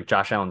offense or like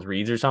Josh Allen's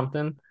reads or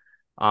something.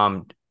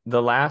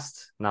 The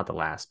last, not the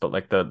last, but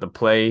like the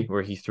play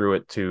where he threw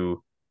it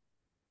to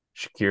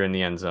Shakir in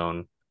the end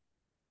zone,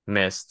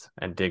 missed,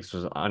 and Diggs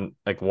was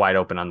like wide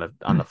open on the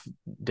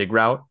dig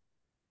route.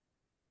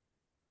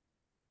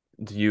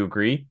 Do you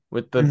agree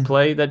with the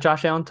play that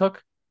Josh Allen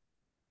took?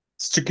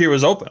 Shakir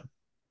was open,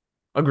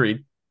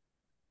 Agreed.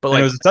 But and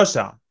it like was a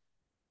touchdown.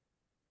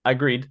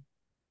 agreed.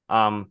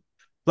 Um,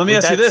 Let me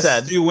with ask you that this: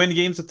 said, Do you win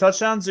games with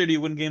touchdowns, or do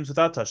you win games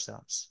without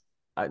touchdowns?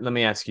 let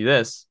me ask you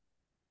this: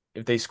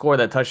 if they score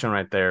that touchdown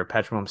right there,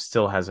 Patrick Mahomes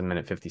still has a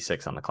minute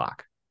 56 on the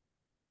clock.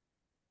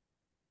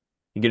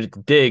 You get it to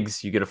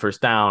Diggs, you get a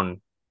first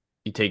down,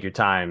 you take your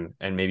time,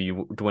 and maybe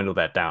you dwindle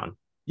that down.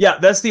 Yeah,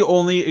 that's the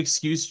only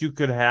excuse you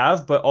could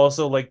have, but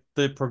also like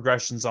the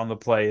progressions on the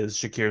play is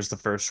Shakir's the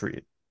first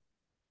read.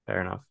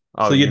 Fair enough.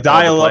 So Oh, you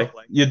called the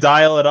play? you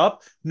dial it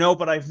up. No,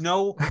 but I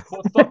know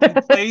what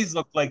fucking plays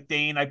look like,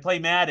 Dane. I play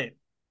Madden.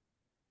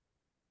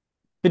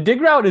 The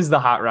dig route is the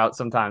hot route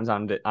sometimes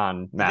on The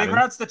dig Madden.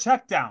 route's the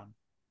check down.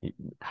 It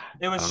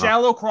I was don't know.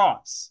 shallow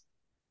cross.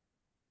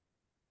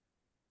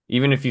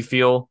 Even if you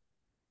feel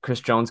Chris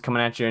Jones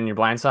coming at you in your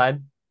blind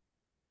side,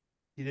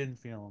 He didn't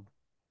feel him.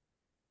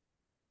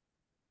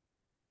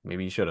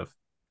 maybe you should have.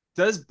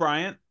 Des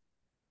Bryant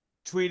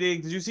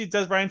tweeting. Did you see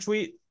Des Bryant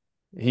tweet?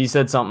 He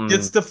said Get something.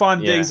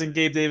 Stephon Diggs Yeah, and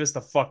Gabe Davis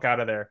the fuck out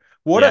of there.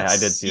 What a yeah, I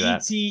did see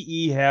that.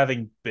 CTE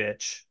having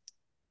bitch.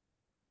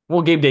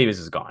 Well, Gabe Davis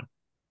is gone,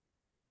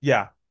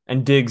 Yeah.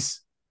 and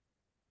Diggs,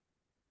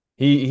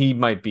 he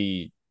might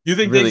be You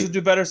think Diggs would really.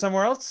 do better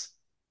somewhere else?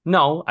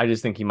 No, I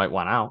just think he might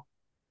want out.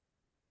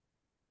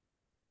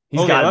 He's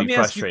Okay, got to let be me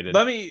ask you.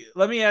 frustrated.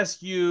 Let me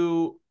ask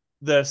you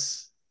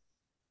this.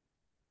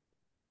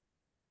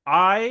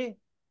 I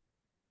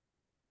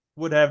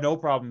would have no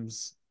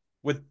problems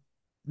with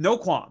no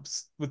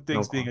qualms with No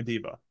Diggs being a qualms.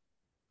 diva.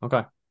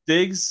 Okay.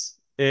 Diggs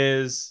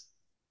is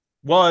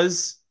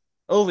was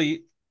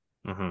elite,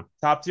 Mm-hmm.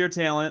 top tier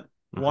talent,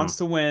 Mm-hmm. wants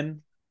to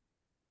win,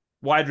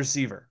 wide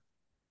receiver.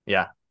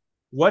 Yeah.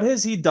 What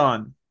has he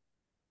done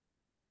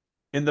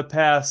in the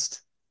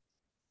past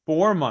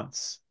 4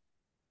 months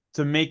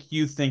to make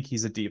you think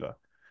he's a diva?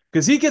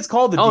 Because he gets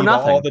called the Oh, diva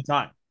all nothing. the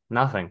time.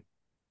 Nothing.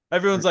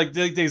 Everyone's like,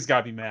 Diggs got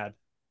to be mad.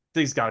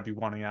 Diggs got to be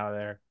wanting out of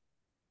there.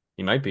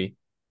 He might be.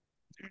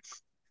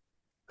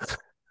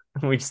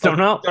 We just Oh, don't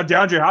know.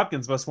 DeAndre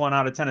Hopkins must want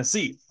out of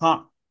Tennessee,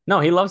 huh? No,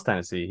 he loves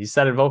Tennessee. He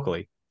said it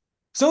vocally.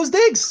 So is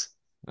Diggs.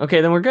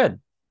 Okay, then we're good.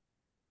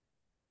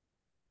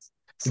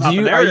 It's Do not the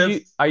you are narrative.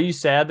 you are you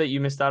sad that you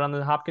missed out on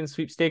the Hopkins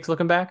sweepstakes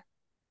looking back?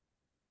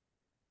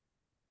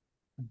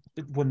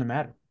 It wouldn't have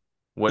mattered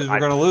What because we're I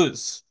gonna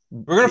lose.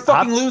 We're gonna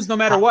fucking lose no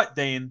matter Hop, what,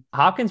 Dane.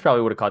 Hopkins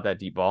probably would have caught that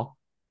deep ball.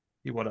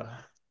 He would have.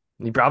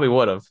 He probably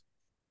would have,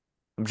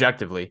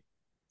 objectively.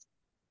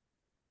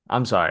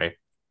 I'm sorry.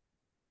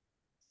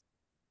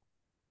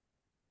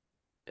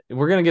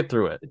 We're gonna get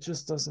through it. It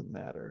just doesn't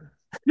matter.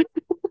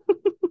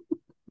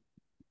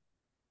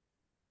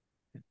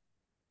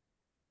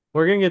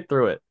 We're gonna get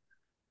through it.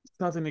 It's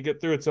nothing to get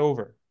through. It's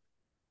over.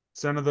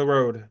 It's end of the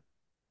road. It's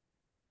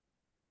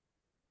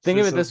Think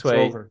of just it this it's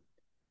way: over.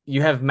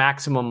 you have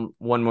maximum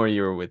one more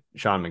year with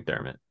Sean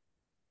McDermott.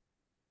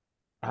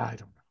 I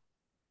don't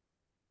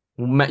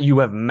know. You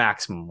have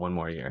maximum one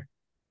more year,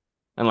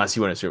 unless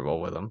you win a Super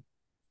Bowl with him.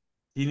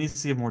 He needs to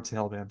see more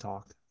tailband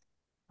talk.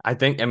 I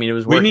think. I mean, it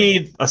was We working.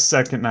 need a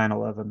second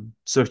 9/11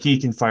 so he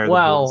can fire the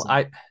Well, boys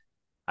up.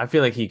 I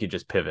feel like he could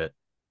just pivot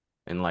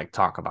and like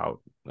talk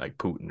about like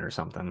Putin or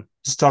something.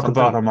 Just talk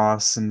about Something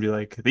Hamas and be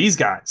like, these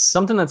guys.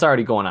 something that's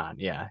already going on.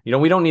 Yeah.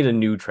 We don't need a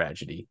new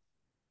tragedy.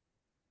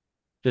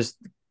 Just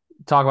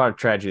talk about a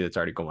tragedy that's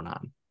already going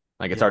on.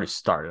 Like it's Yeah. already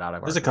started out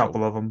of our There's a control.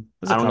 couple of them.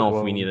 There's I a don't know couple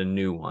if of we need them. a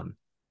new one.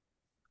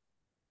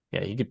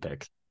 Yeah, you could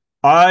pick.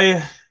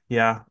 I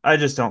yeah, I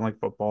just don't like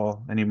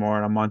football anymore,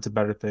 and I'm on to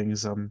better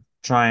things. I'm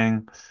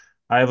trying.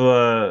 I have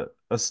a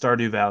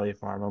Stardew Valley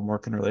farm I'm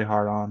working really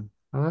hard on,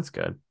 Oh, that's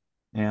good.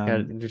 You gotta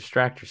and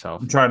distract I'm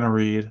yourself. trying to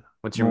read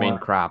What's your main more.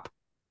 crop?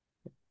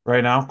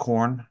 Right now,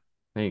 corn.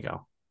 There you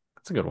go.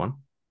 That's a good one.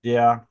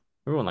 Yeah,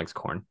 Everyone likes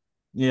corn.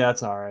 yeah,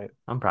 it's all right.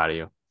 I'm proud of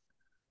you.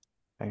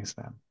 Thanks,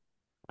 man.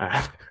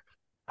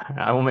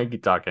 I won't make you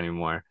talk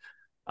anymore.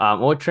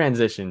 We'll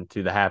transition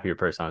to the happier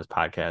person on this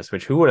podcast,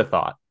 which who would have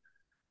thought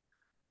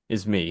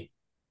is me.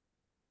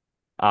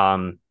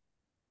 Um,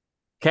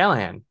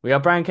 Callahan. We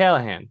got Brian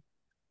Callahan.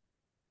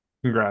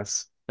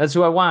 Congrats. That's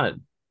who I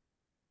wanted.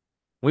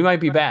 We might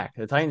be back.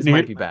 The Can Titans you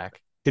might hear, be back.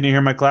 can you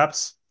hear my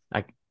claps?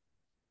 I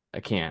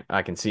I can't.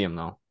 I can see him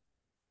though.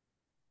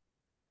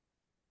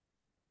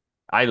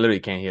 I literally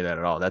can't hear that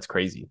at all. That's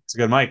crazy. It's a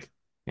good mic.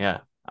 Yeah.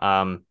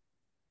 Um,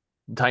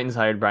 Titans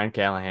hired Brian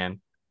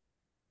Callahan,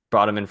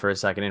 brought him in for a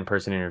second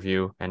in-person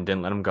interview, and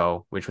didn't let him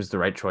go, which was the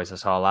right choice. I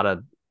saw a lot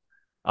of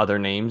other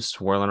names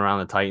swirling around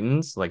the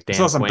Titans, like I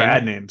saw Dan some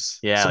bad Quinn. names.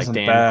 I Yeah, saw like some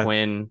Dan bad.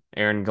 Quinn,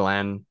 Aaron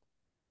Glenn.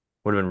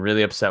 Would have been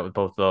really upset with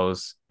both of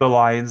those. The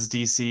Lions,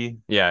 DC.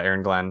 Yeah,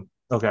 Aaron Glenn.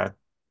 Okay.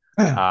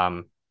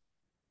 Um,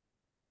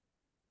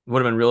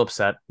 would have been real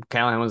upset.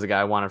 Callahan was the guy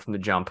I wanted from the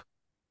jump.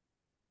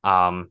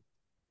 Um,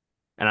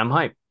 and I'm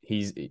hyped.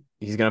 He's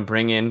gonna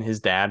bring in his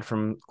dad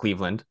from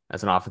Cleveland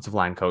as an offensive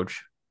line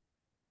coach.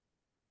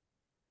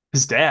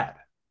 His dad.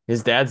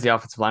 His dad's the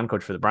offensive line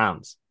coach for the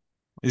Browns.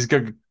 He's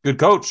a good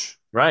coach.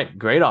 Right,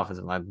 great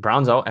offensive line.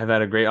 Browns have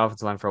had a great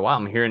offensive line for a while.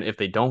 I'm hearing if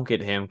they don't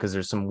get him because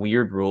there's some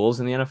weird rules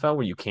in the NFL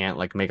where you can't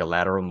like make a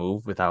lateral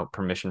move without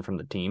permission from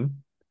the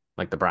team,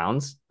 like the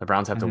Browns. The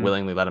Browns have to Hmm.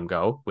 willingly let him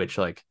go, which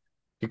like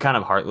you're kind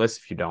of heartless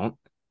if you don't.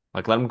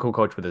 Like let him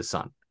co-coach with his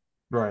son.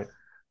 Right.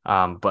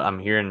 But I'm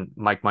hearing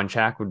Mike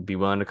Munchak would be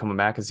willing to come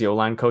back as the O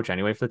line coach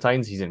anyway for the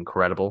Titans. He's an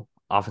incredible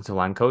offensive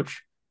line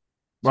coach,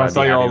 so Well, I I'd be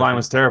thought your happy old with line him.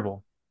 was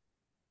terrible.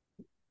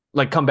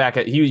 Like come back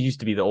he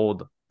used to be the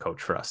old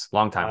coach for us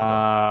long time ago.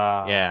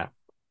 Ah, Yeah.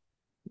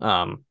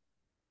 Um,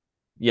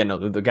 yeah, no,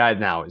 the guy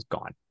now is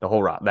gone.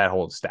 That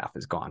whole staff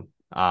is gone.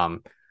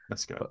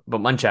 that's good.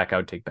 But Munchak I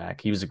would take back.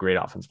 He was a great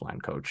offensive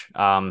line coach.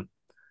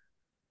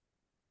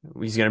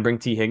 He's gonna bring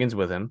T Higgins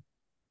with him.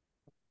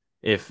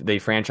 If they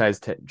franchise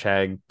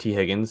tag T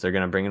Higgins, they're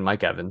gonna bring in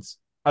Mike Evans.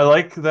 I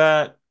like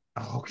that.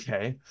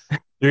 Okay.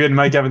 You're getting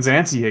Mike Evans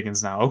and T.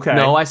 Higgins now. No, Okay.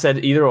 I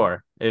said either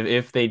or.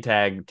 If they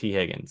tag T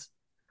Higgins,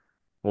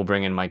 we'll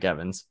bring in Mike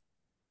Evans.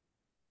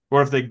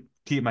 Or if they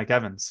keep Mike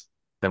Evans.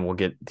 Then we'll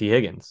get T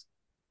Higgins.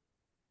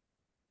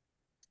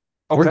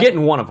 We're Okay.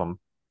 getting one of them.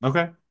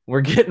 Okay.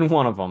 We're getting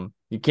one of them.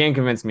 You can't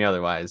convince me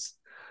otherwise.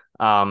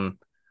 Um,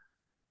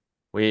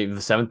 we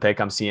the seventh pick.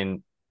 I'm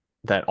seeing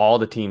that all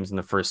the teams in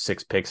the first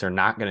six picks are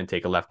not going to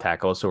take a left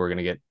tackle, so we're going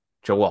to get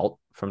Joe Alt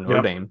from Notre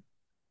Yep. Dame.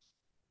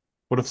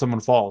 What if someone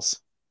falls?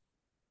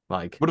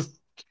 Like What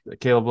if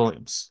Caleb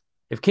Williams?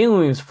 if Caleb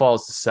Williams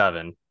falls to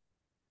 7,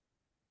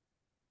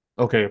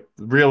 Okay.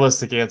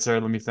 Realistic answer.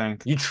 Let me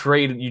think. you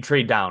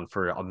trade down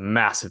for a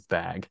massive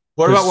bag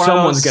What because about one of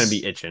someone's going to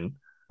be those? itching.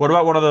 What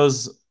about one of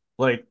those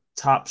like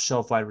top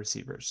shelf wide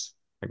receivers?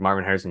 Like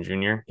Marvin Harrison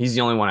Jr. He's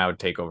the only one I would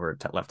take over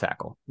left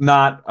tackle.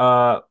 Not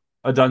a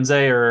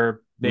Dunze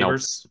or Nope,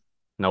 Neighbors.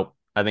 nope.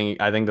 I think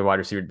the wide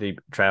receiver deep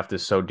draft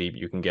is so deep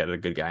you can get a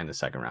good guy in the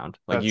second round.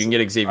 Like you That's can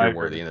get I Xavier agree.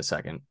 Worthy in the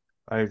second.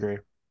 I agree.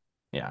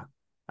 Yeah.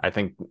 I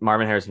think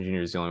Marvin Harrison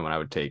Jr. is the only one I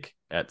would take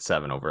at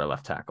 7 over a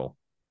left tackle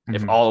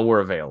if Hmm. all were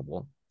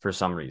available for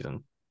some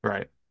reason.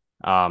 Right.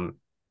 Um,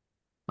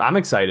 I'm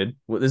excited.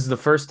 This is the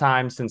first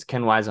time since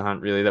Ken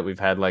Wisenhunt really that we've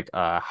had like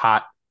a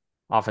hot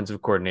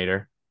offensive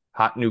coordinator,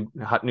 hot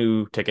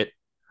new ticket.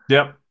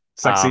 Yep.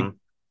 Sexy. Um,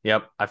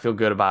 yep, I feel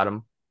good about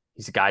him.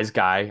 He's a guy's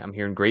guy. I'm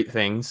hearing great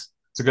things.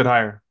 It's a good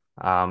hire.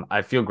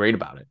 I feel great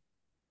about it.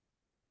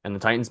 And the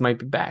Titans might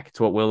be back. It's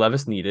what Will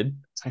Levis needed.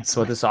 It's Saints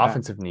what might this be back.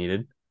 offensive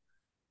needed.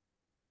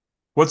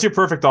 What's your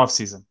perfect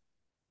offseason?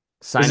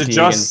 Is Sign it T.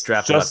 Higgins, just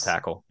draft a left just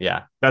tackle.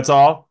 Yeah, that's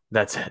all?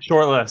 that's it.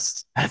 Short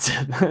list. That's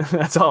it.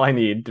 That's all I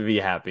need to be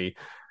happy. Do you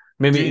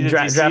Maybe need a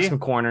draft DC? some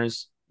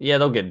corners. Yeah,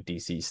 they'll get a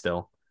DC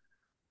still.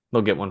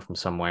 They'll get one from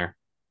somewhere.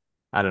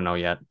 I don't know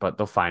yet, but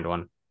they'll find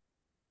one.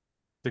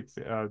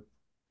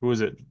 Who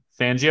is it?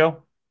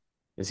 Fangio?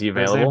 Is he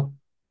That his name? available?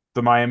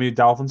 The Miami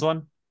Dolphins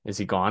one? Is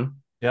he gone?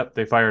 Yep,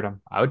 they fired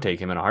him. I would take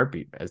him in a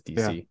heartbeat as Yeah.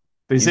 DC.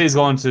 They He's say he's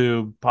going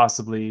to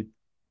possibly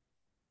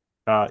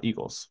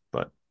Eagles,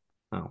 but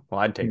oh well,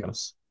 I'd who take him.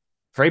 knows?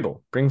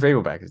 Vrabel, bring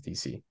Vrabel back as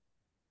DC.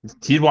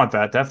 He'd want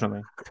that,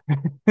 definitely.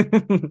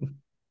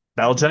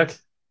 Belichick?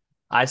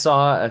 I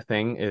saw a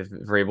thing if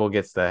Vrabel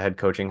gets the head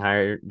coaching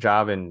hire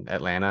job in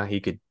Atlanta, he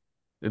could.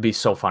 It'd be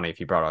so funny if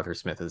he brought Arthur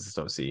Smith as his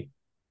OC.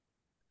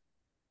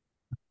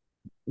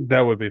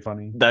 That would be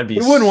funny. That'd be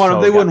They wouldn't want him.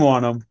 so They good. wouldn't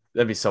want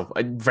That'd be so.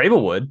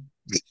 Vrabel would.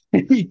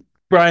 him.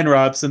 Brian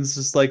Robson's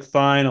just like,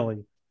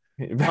 finally,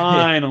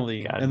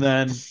 finally. And God,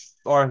 then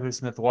Arthur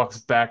Smith walks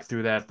back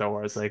through that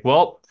door. It's like,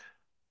 well,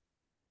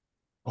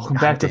 welcome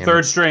God back to damn it.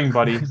 third string,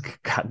 buddy.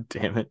 God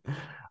damn it.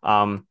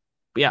 But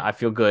yeah, I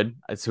feel good.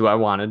 It's who I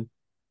wanted.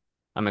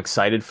 I'm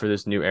excited for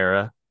this new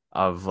era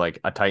of like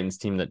a Titans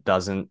team that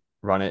doesn't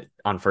run it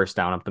on first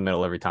down up the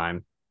middle every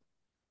time.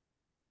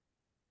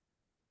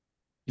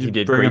 He You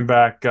did bringing great.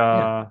 back,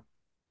 Yeah.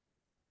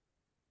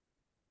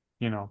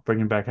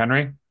 bringing back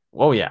Henry?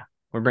 Oh yeah.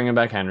 We're bringing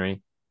back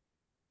Henry.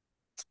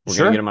 We're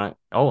gonna get Sure. him on.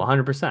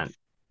 100%.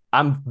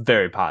 I'm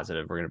very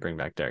positive we're gonna bring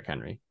back Derrick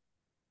Henry.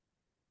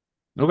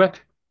 Okay.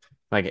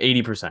 Like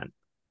 80%.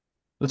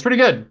 That's pretty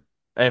good.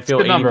 I It's a feel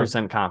good number.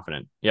 80%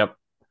 confident. Yep.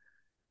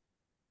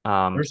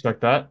 I Um,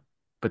 respect that.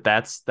 but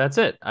that's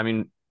it. I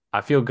mean,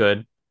 I feel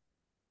good.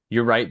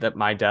 You're right that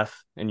my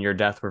death and your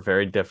death were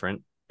very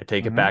different. I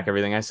take it back. Hmm.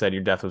 Everything I said,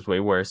 your death was way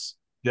worse.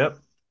 Yep.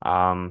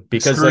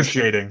 Because like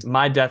Excruciating.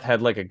 my death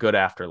had like a good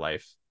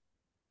afterlife,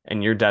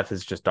 and your death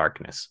is just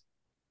darkness.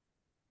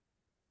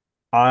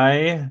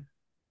 I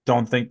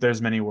don't think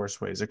there's many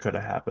worse ways it could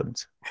have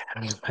happened.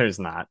 There's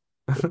not.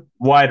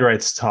 Wide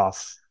right's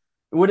tough.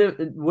 Would it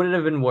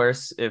have been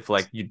worse if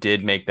like you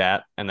did make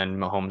that and then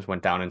Mahomes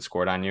went down and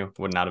scored on you?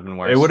 Would not have been It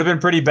would worse. have been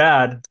pretty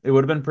bad. It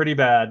would have been pretty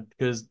bad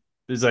because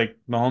it's like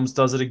Mahomes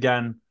does it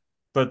again,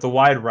 but the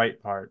wide right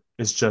part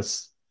is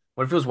just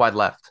What if it was wide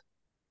left?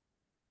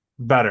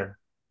 better.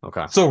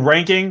 Okay. So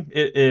ranking,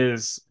 it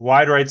is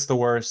wide right's the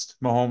worst.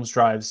 Mahomes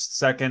drives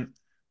second,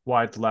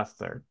 wide left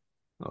third.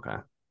 Okay.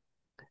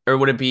 Or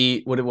would it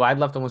be would it wide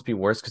left almost be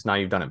worse because now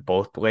you've done it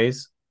both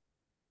ways?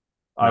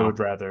 I would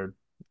No. rather.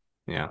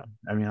 Yeah.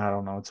 I mean, I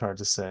don't know. It's hard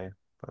to say,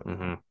 but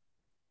Hmm.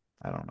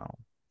 I don't know.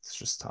 It's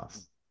just tough.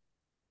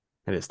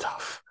 It is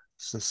tough.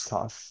 It's just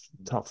tough.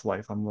 Tough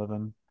life I'm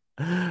living.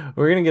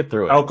 We're gonna get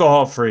through it.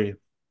 Alcohol free.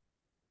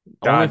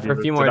 Only God, for a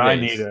few did more I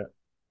need days. it?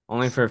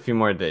 Only for a few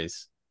more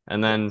days.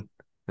 And Yep.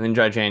 then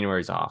dry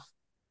January's off.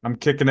 I'm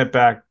kicking it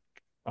back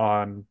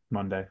on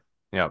Monday.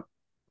 Yep.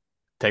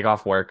 Take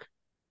off work.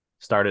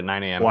 Start at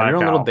 9 a.m.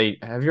 Blackout.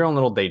 Have your own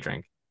little day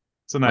drink.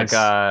 It's a nice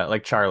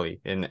Like Charlie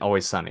in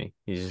Always Sunny.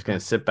 He's just gonna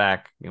sit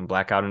back and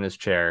black out in his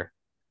chair.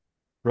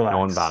 No one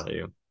relax. bother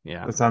you.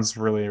 Yeah. That sounds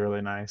really,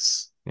 really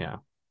nice. Yeah.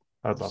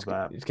 I'd love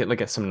that. Just get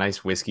like some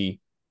nice whiskey.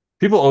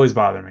 People always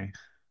bother me.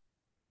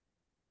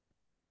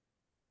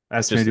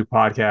 Ask me to Just do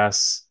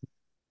podcasts,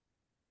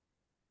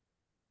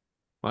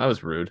 well, that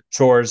was rude.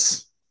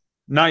 chores.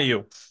 Not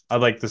you. I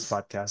like this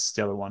podcast.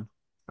 The other one.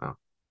 Oh,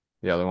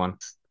 the other one.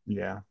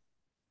 Yeah.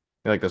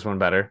 You like this one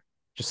better?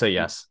 Just say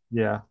yes.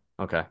 Yeah.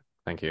 Okay.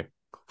 Thank you.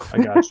 I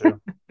got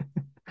you.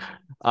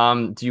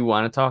 Do you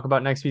want to talk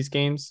about next week's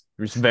games?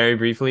 Just very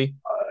briefly.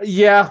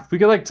 Yeah. We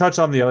could like touch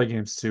on the other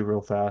games too,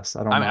 real fast.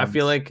 I don't I mind.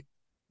 feel like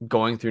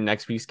going through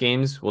next week's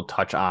games, we'll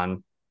touch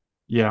on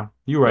Yeah.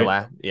 You're the right.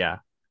 last. Yeah.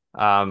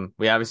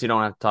 We obviously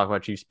don't have to talk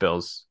about Chiefs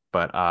Bills,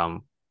 but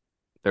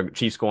the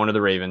Chiefs going to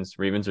the Ravens.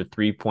 Ravens are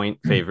 3-point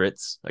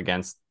favorites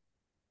against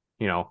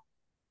you know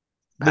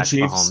The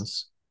Patrick Chiefs.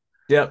 Mahomes.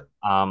 Yep.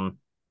 Um,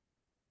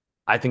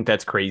 I think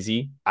that's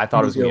crazy. I thought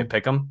it Me was gonna be a too.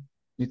 pick 'em.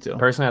 Me too.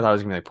 Personally, I thought it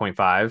was gonna be like point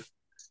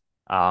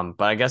 0.5.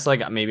 But I guess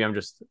like maybe I'm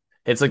just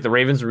it's like the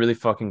Ravens are really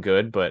fucking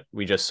good, but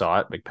we just saw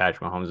it. Like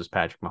Patrick Mahomes is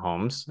Patrick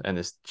Mahomes, and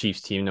this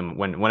Chiefs team,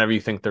 whenever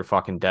you think they're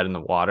fucking dead in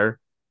the water,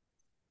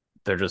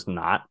 they're just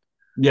not.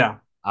 Yeah.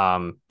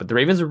 But the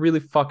Ravens are really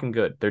fucking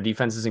good. Their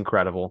defense is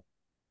incredible.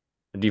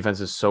 The defense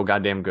is so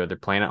goddamn good. They're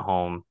playing at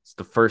home. It's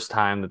the first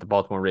time that the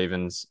Baltimore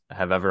Ravens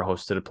have ever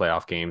hosted a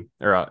playoff game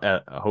or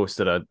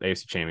hosted a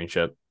AFC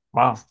Championship.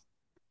 Wow.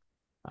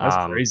 That's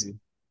Um, crazy.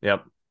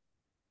 yep.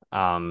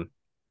 Um,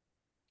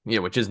 Yeah,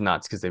 which is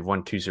nuts because they've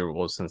won two Super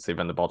Bowls since they've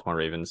been the Baltimore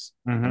Ravens,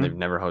 and they've Hmm.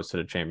 never hosted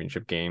a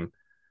championship game.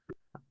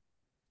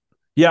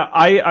 Yeah,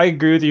 I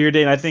agree with you here,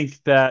 Dane. I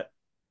think that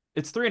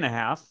it's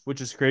 3.5,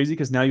 which is crazy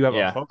because now you have a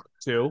Yeah, hook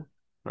too.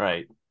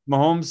 right.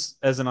 Mahomes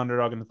as an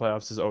underdog in the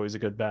playoffs is always a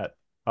good bet.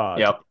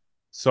 Yep,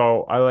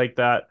 So I like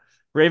that.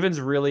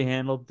 Ravens really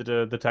handled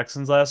the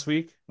Texans last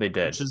week, they which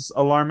did. is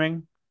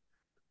alarming.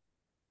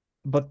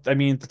 But I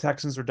mean, the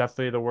Texans were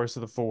definitely the worst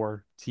of the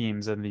four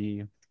teams in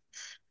the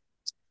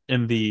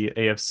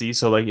AFC,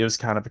 so like it was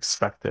kind of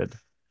expected.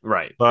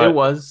 Right. It But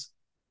was.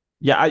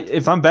 yeah,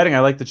 if I'm betting, I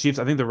like the Chiefs.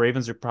 I think the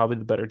Ravens are probably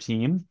the better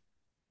team.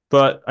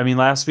 But I mean,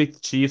 last week the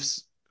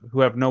Chiefs,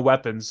 who have no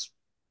weapons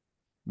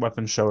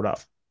showed up.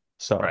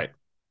 So Right.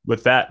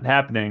 with that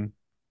happening,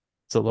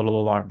 it's a little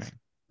alarming.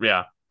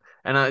 Yeah.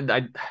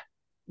 And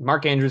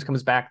Mark Andrews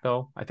comes back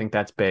though. I think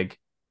that's big.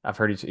 I've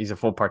heard he's a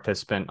full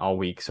participant all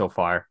week so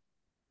far.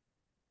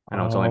 I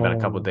know it's only been a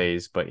couple of Oh,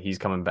 days, but he's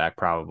coming back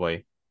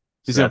probably.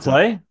 he's So gonna that's an.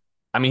 play?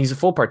 I mean, he's a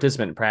full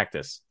participant in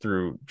practice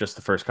through just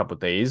the first couple of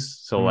days.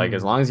 So like,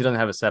 as Hmm. long as he doesn't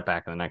have a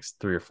setback in the next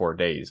 3 or 4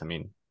 days, I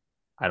mean,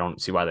 I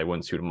don't see why they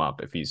wouldn't suit him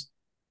up if he's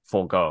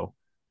full go.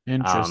 Um,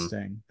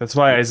 Interesting. That's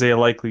why Isaiah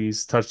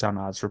Likely's touchdown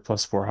odds were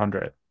plus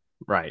 400.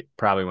 right,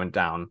 probably went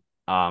down.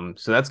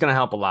 So that's gonna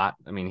help a lot.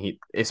 I mean, he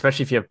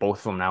especially if you have both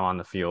of them now on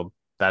the field,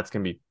 that's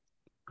gonna be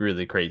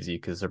really crazy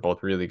because they're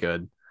both really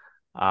good.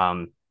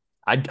 Um,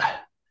 I,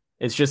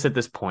 it's just at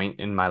this point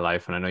in my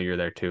life, and I know you're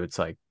there too. It's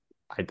like,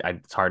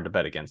 it's hard to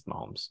bet against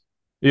Mahomes.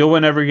 You'll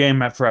win every game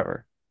at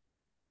forever.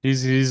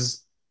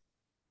 He's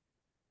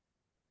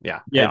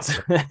Yeah, yeah.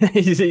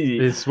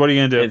 It's what are you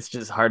gonna do? it's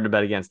just hard to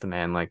bet against a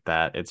man like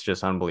that. It's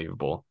just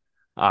unbelievable.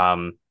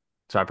 Um,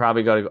 so I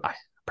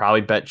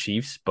probably bet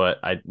Chiefs, but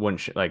I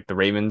wouldn't like the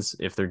Ravens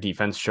if their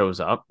defense shows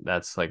up.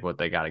 That's like what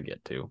they got to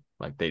get to.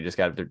 Like they just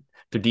got their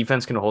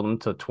defense can hold them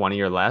to 20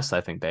 or less.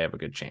 I think they have a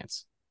good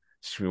chance.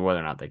 Just whether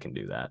or not they can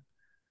do that.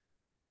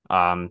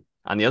 On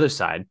the other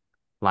side,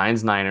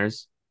 Lions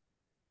Niners.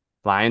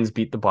 Lions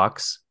beat the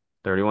Bucks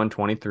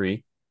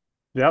 31-23.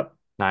 Yep.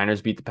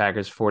 Niners beat the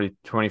Packers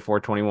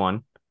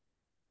 24-21.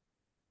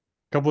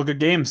 Couple of good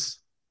games.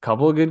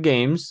 Couple of good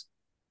games.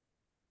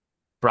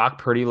 Brock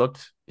Purdy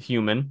looked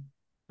human,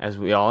 as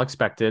we all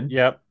expected,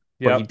 Yep.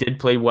 but he Yep. did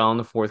play well in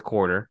the fourth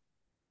quarter.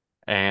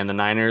 And the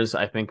Niners,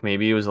 I think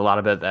maybe it was a lot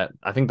of it that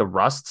I think the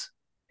rust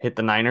hit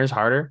the Niners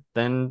harder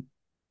than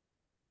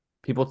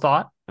people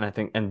thought. And I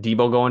think and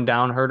Debo going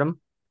down hurt him.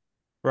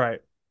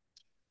 Right.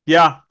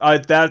 Yeah,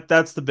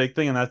 that's the big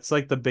thing, and that's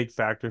like the big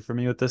factor for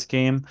me with this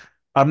game.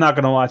 I'm not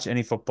gonna watch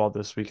any football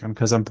this weekend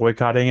because I'm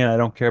boycotting it. I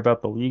don't care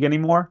about the league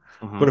anymore.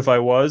 But Mm-hmm. if I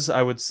was,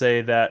 I would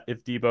say that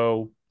if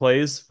Debo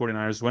plays,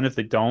 49ers win. If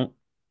they don't,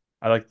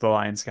 I like the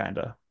Lions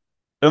kinda.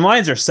 The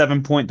Lions are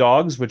 7-point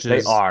dogs, which They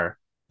is are.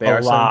 They a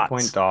are 7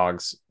 point lot.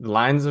 dogs. The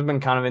Lions have been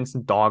kind of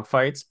instant dog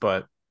fights,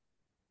 but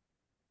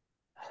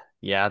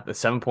yeah, the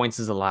 7 points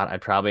is a lot.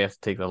 I'd probably have to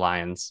take the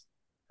Lions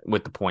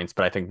with the points,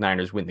 but I think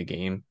Niners win the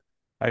game.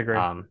 I agree.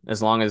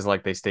 As long as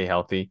like they stay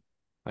healthy.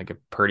 Like if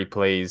Purdy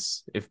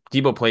plays, if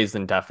Debo plays,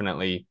 then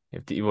definitely.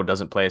 If Debo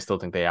doesn't play, I still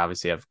think they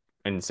obviously have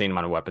an insane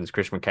amount of weapons.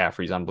 Christian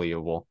McCaffrey's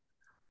unbelievable.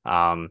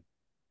 Um,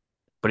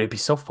 but it'd be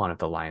so fun if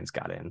the Lions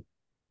got in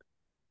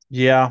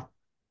Yeah.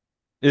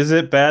 Is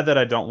it bad that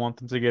I don't want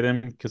them to get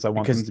in because I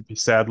want them because to be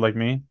sad like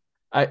me?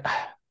 I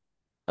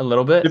a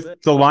little bit,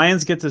 If the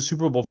Lions get the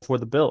Super Bowl for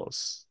the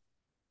Bills,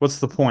 what's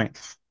the point?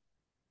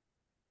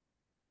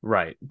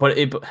 right? But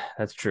it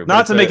that's true. But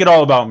Not if to make the it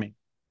all about me.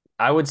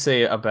 I would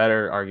say a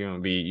better argument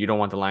would be you don't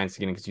want the Lions to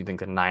get in because you think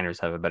the Niners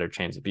have a better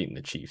chance of beating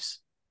the Chiefs.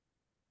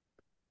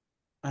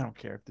 I don't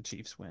care if the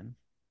Chiefs win.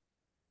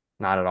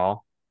 Not at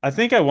all. I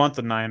think I want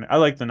the nine. I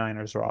like the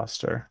Niners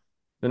roster.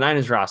 The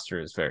Niners roster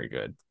is very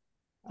good.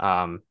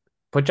 Um,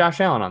 put Josh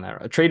Allen on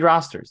that. Trade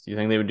rosters. Do you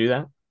think they would do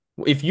that?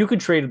 If you could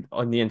trade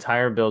on the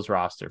entire Bills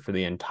roster for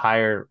the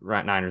entire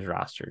Niners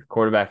roster,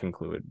 quarterback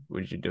included,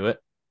 would you do it?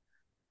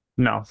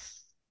 No.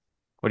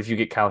 What if you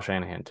get Kyle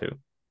Shanahan too?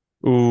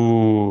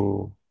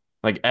 Ooh.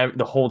 Like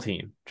the whole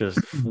team, just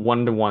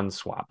 1-to-1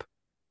 swap.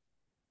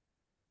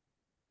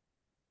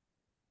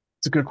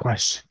 It's a good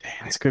question,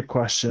 Dan. It's a good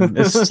question.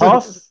 It's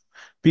tough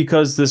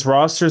because this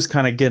roster is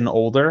kind of getting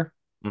older.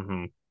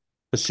 Mm-hmm.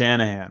 The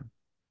Shanahan.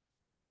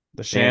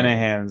 The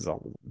Yeah.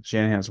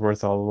 Shanahan's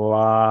worth a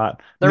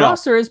lot. The No,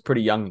 roster is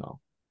pretty young though.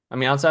 I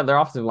mean, outside their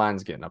offensive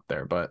line's getting up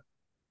there, but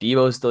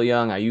Debo's still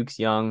young, Ayuk's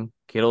young,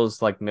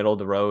 Kittle's like middle of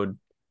the road.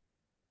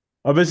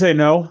 I'm gonna say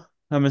no.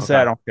 I'm gonna say I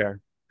Okay. don't care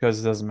because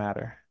it doesn't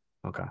matter.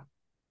 Okay.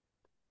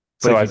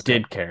 But So if I you say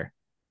did care,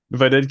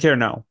 if I did care,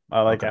 no.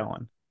 I like okay.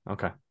 Allen.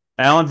 Okay.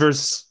 Allen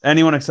versus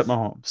anyone except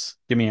Mahomes.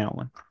 Give me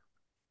Allen.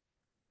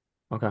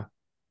 Okay.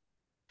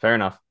 Fair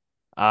enough.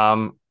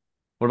 Um,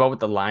 what about with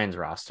the Lions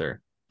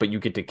roster? But you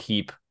get to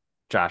keep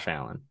Josh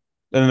Allen.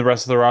 And then the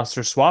rest of the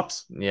roster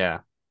swaps. Yeah.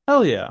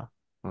 Hell yeah.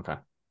 Okay.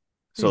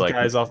 So These like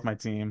guys off my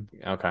team.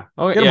 okay.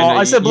 Oh Get them yeah, all. no, I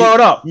you said blow you it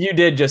up. you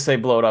did just say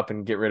blow it up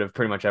and get rid of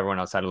pretty much everyone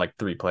outside of like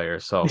three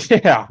players. So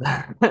Yeah.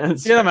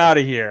 that's Get them fair. out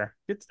of here.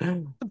 Get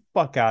the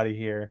fuck out of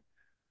here.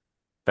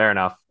 Fair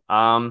enough.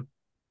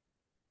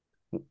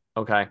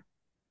 Okay. Yeah.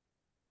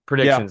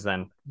 Predictions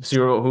then.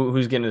 Super Bowl,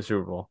 who's getting the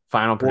Super Bowl?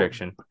 Final Four-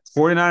 prediction.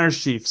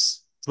 49ers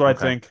Chiefs. That's what I Okay.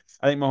 think.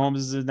 I think Mahomes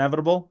is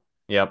inevitable.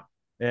 Yep.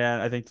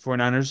 And I think the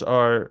 49ers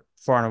are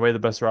far and away the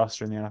best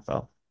roster in the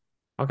NFL.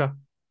 Okay.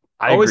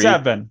 I Always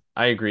have agree. been.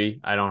 I agree.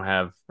 I don't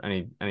have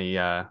any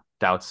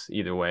doubts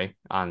either way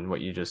on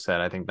what you just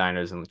said. I think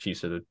Niners and the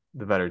Chiefs are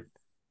the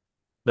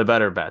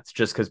better bets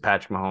just because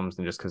Patrick Mahomes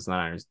and just because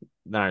the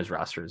Niners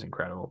roster is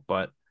incredible.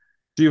 But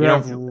Do you you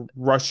have know,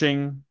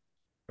 rushing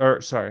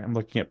or sorry, I'm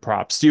looking at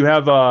props. Do you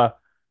have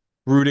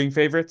rooting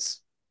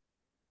favorites?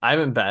 I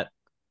haven't bet.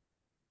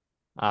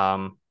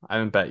 I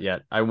haven't bet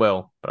yet. I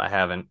will, but I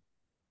haven't.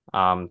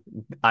 Um,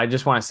 I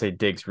just want to say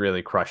Diggs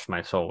really crushed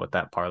my soul with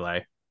that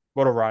parlay.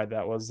 What a ride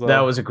that was That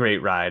though. was a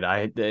great ride.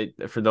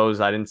 For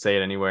those I didn't say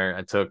it anywhere.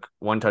 I took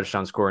one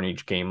touchdown score in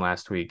each game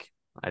last week.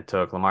 I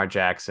took Lamar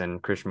Jackson,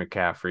 Christian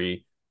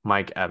McCaffrey,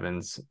 Mike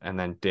Evans, and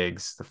then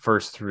Diggs. The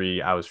first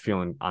three, I was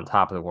feeling on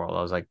top of the world.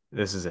 I was like,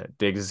 "This is it.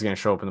 Diggs is going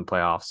to show up in the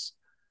playoffs."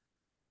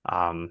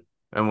 Um,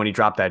 and when he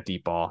dropped that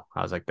deep ball,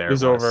 I was like, It "There it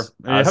was over. was."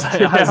 I was, Yep.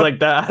 I was Yep. like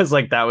that. I was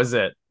like, "That was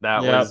it.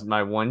 That was Yep.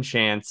 my one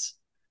chance."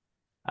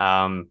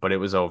 But it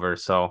was over.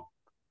 So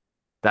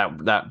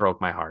that broke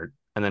my heart.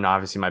 And then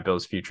obviously my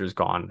Bills future is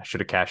gone. I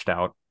should have cashed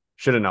out.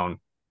 Should have known.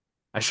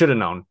 I should have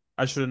known.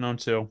 I should have known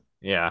too.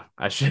 Yeah,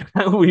 I should.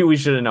 we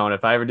should have known.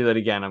 If I ever do that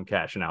again, I'm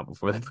cashing out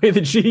before they play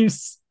the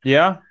Chiefs,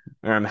 Yeah.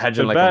 or I'm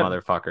hedging Good like a bet.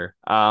 motherfucker.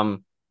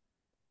 God,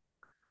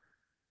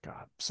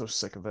 I'm so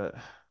sick of it.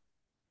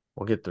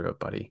 We'll get through it,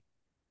 buddy.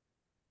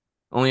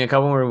 Only a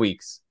couple more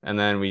weeks, and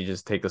then we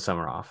just take the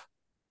summer off.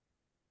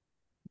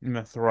 I'm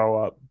gonna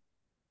throw up.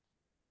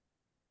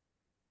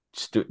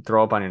 Just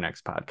throw up on your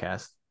next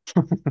podcast,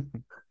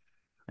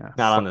 Yeah,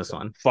 not on this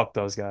one. fuck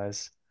those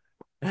guys.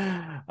 All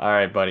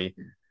right, buddy.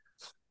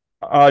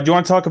 Do you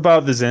want to talk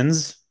about the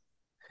Zins?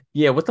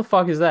 Yeah, what the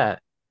fuck is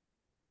that?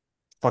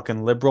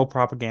 Fucking liberal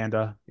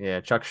propaganda. Yeah,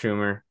 Chuck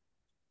Schumer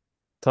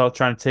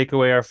Trying to take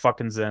away our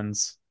fucking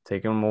Zins.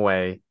 taking them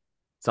away.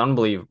 It's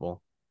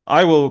unbelievable.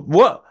 I will.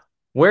 What?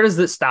 Where does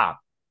this stop?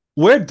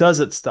 Where does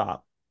it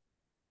stop?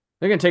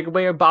 They're gonna take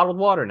away our bottled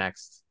water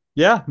next.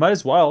 Yeah, might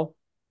as well.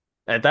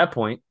 At that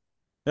point,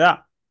 Yeah,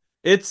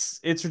 it's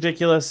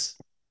ridiculous.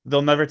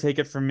 They'll never take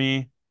it from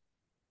me.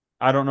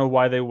 I don't know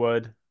why they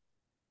would.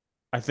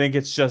 I think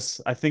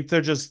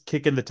they're just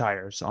kicking the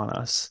tires on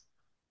us.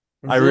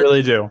 I is it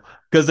really do.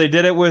 Because they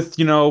did it with,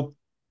 they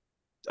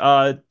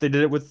did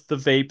it with the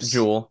vapes.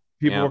 Jewel?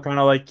 People Yeah, were kind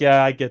of like,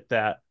 yeah, I get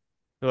that.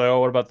 They're like, oh,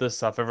 what about this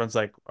stuff? Everyone's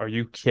like, are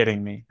you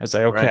kidding me? I was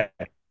like, right.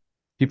 okay.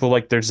 People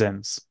like their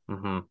Zins.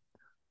 Mm-hmm.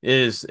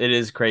 It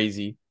is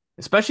crazy,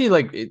 especially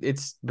like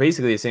it's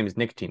basically the same as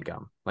nicotine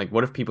gum. Like,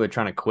 what if people are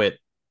trying to quit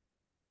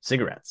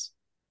cigarettes?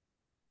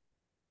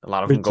 A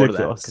lot of them go to that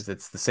Ridiculous. because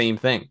it's the same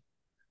thing.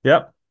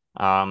 Yep.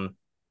 Um,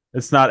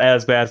 It's not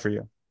as bad for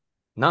you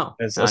no,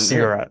 as a not nearly.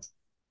 cigarette.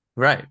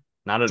 Right,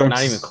 not Drunk,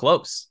 not even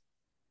close.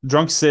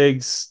 drunk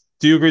cigs.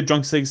 Do you agree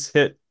drunk cigs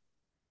hit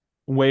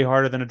Way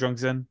harder than a drunk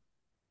Zin.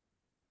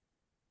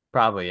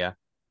 Probably, yeah.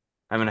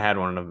 I haven't had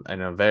one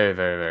in a very,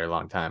 very, very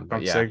long time, but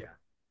Drunk yeah, Sig.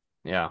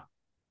 yeah.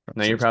 Drunk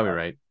No, you're Sig's probably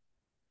bad.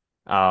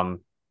 right.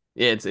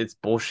 Yeah, it's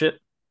bullshit.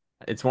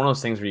 It's one of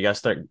those things where you gotta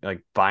start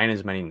like buying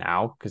as many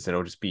now because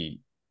it'll just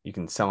be you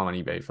can sell them on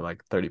eBay for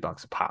like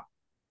 $30 a pop.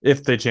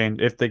 If they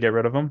get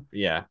rid of them,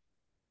 Yeah,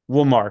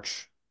 we'll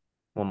march.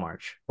 we'll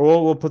march.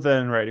 We'll put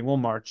that in writing. We'll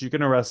march. You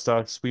can arrest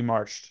us. We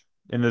marched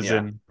in the Yeah,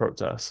 Zin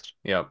protest.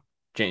 yep.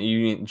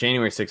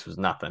 January 6th was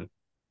nothing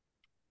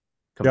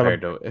Got a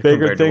bigger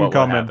compared to thing what would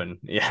coming. happen.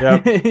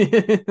 Yeah.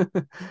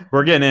 Yep.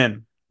 We're getting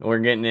in. We're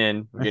getting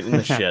in. We're getting in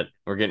the shit.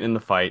 We're getting in the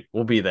fight.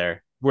 We'll be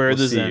there. Where are We'll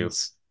the see you.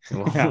 Zins?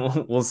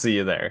 Yeah. We'll see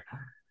you there.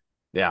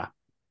 Yeah.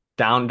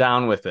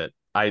 Down with it.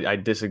 I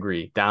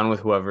disagree. Down with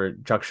whoever,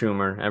 Chuck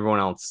Schumer, everyone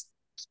else.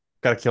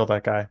 Gotta kill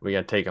that guy. We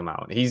gotta take him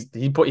out. He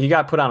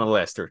got put on a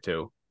list or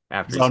two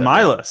after He's he on said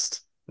my that.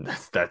 list.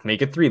 That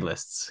make it three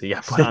lists. He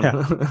got put Yeah.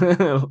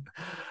 on.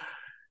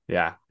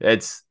 Yeah,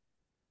 it's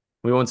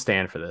we won't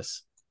stand for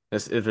this.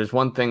 This if there's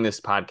one thing this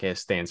podcast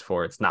stands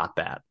for, it's not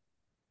that.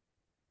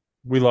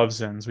 We love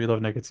Zins. We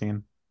love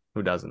nicotine.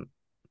 Who doesn't?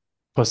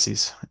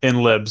 Pussies.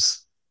 And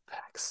libs.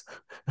 Facts.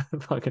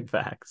 Fucking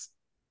facts.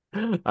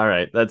 All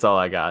right, that's all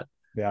I got.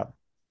 Yeah.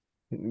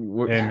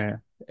 We're, Hey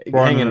man. We're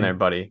on hang in the there,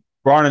 buddy.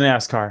 we're on a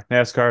NASCAR.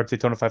 NASCAR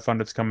Daytona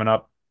 500's coming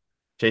up.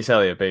 Chase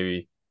Elliott,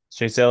 baby.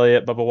 Chase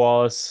Elliott, Bubba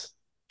Wallace.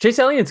 Chase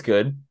Elliott's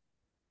good.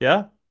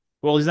 Yeah.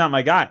 Well, he's not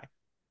my guy.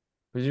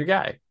 Who's your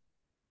guy?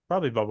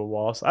 Probably Bubba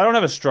Wallace. I don't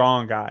have a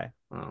strong guy.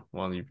 Oh,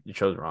 well, you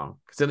chose wrong.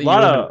 Because A you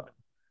lot would have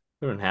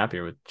of been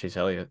happier with Chase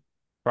Elliott.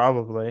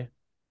 probably.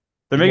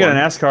 They're He making a won.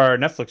 NASCAR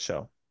Netflix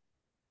show.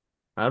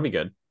 That'd be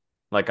good.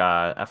 Like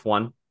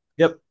F1.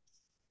 Yep.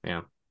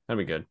 Yeah,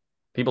 that'd be good.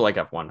 People like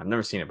F1. I've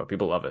never seen it, but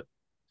people love it.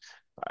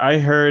 I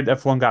heard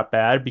F1 got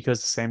bad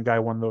because the same guy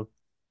won the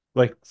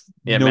like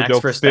Yeah, no Max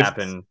joke fifth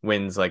Verstappen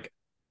wins like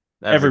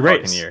every every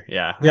fucking race. year.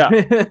 Yeah.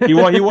 Yeah. He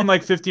won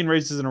like 15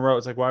 races in a row.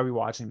 It's like, why are we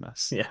watching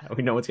this? Yeah,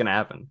 we know what's gonna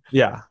happen.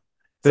 Yeah.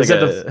 It's They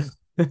like said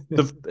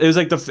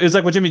a it was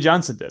like what Jimmy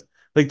Johnson did.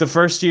 Like the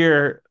first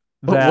year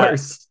but that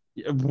worse.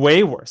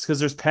 way worse because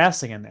there's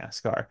passing in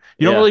NASCAR.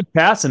 You don't Yeah. really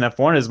pass in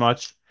F1 as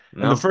much.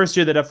 And the No. first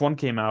year that F1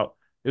 came out,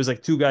 it was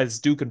like two guys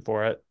duking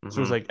for it. So it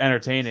was Hmm. like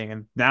entertaining.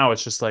 And now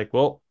it's just like,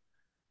 well,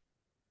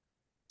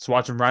 just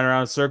watch him run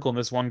around in a circle and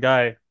this one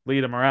guy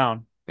lead him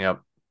around.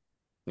 Yep.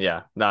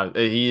 Yeah. No,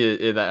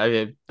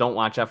 I don't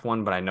watch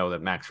F1, but I know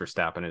that Max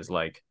Verstappen is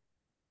like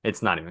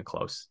it's not even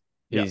close.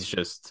 Yeah, He's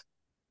just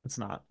it's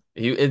not.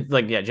 it's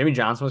like yeah, Jimmy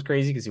Johnson was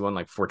crazy because he won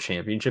like 4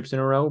 championships in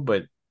a row,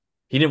 but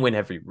he didn't win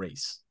every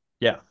race.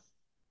 Yeah.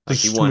 Like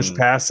he Just too much won,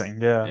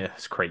 passing. Yeah. yeah,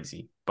 it's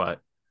crazy, but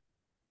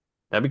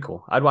that'd be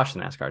cool. I'd watch the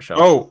NASCAR show.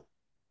 Oh,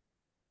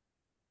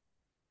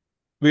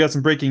 we got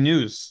some breaking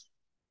news.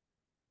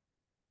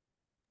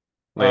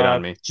 Lay it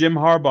on me. Jim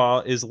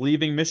Harbaugh is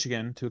leaving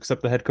Michigan to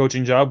accept the head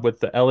coaching job with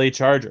the LA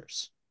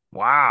Chargers.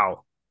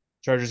 Wow.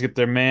 Chargers get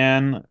their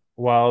man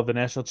while the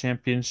national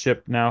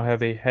championship now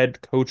have a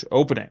head coach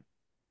opening.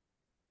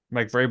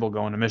 Mike Vrabel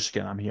going to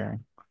Michigan, I'm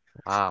hearing.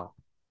 Wow.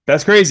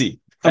 That's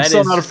crazy. I'm That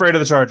still not is afraid of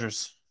the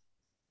Chargers.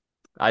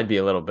 I'd be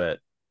a little bit.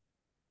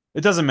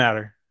 It doesn't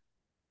matter.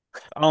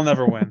 I'll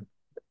never win.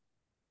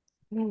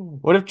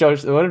 What if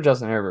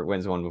Justin Herbert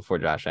wins one before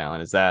Josh Allen?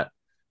 Is that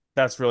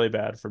That's really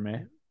bad for me.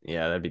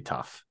 yeah, that'd be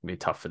tough. It'd be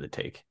tough for the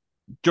take.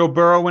 Joe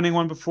Burrow winning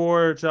one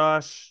before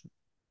Josh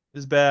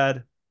is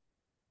bad.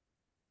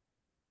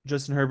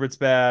 Justin Herbert's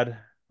bad.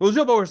 Well,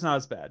 Joe Burrow's not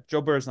as bad.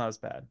 Joe Burrow's not as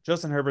bad.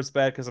 Justin Herbert's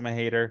bad because I'm a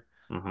hater.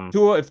 Hmm.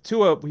 If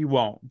Tua, he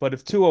won't. But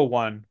if Tua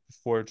won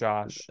before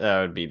Josh,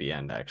 That would be the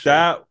end, actually.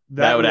 that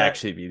That would would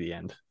actually be the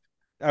end.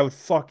 I would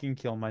fucking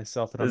kill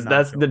myself, and I'm not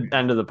That's the joking.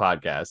 end of the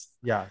podcast.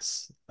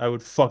 Yes, I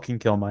would fucking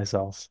kill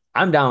myself.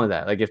 I'm down with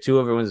that. Like if two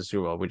of it wins the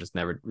Super Bowl,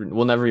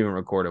 we'll never even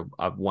record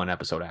a one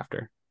episode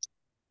after.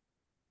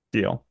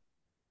 Deal.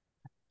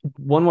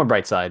 One more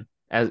bright side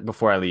as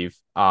before I leave.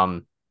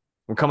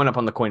 We're coming up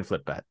on the coin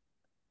flip bet.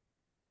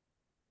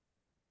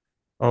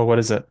 Oh, what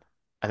is it?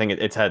 I think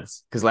it's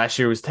heads because last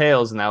year was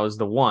tails and that was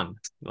the one.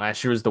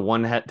 Last year was the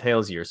one head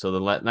tails year, so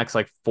the next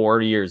like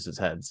 4 years is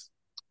heads.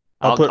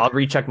 I'll I'll put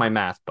recheck my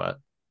math, but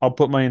I'll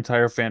put my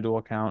entire FanDuel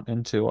account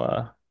into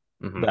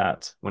mhm,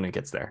 that. when it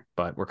gets there.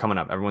 But we're coming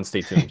up. Everyone,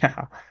 stay tuned.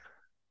 Yeah.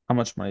 How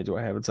much money do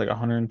I have? It's like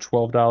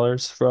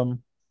 $112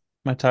 from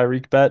my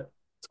Tyreek bet.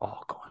 It's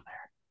all going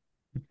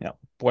there. Yeah.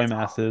 Boy It's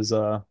math all is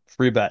a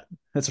free bet.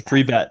 It's a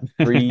free bet.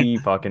 free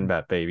fucking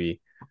bet,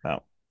 baby. No.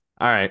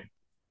 All right.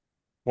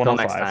 Till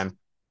next 105. time.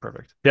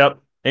 Perfect. Yep.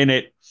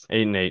 8-8.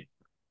 8-8.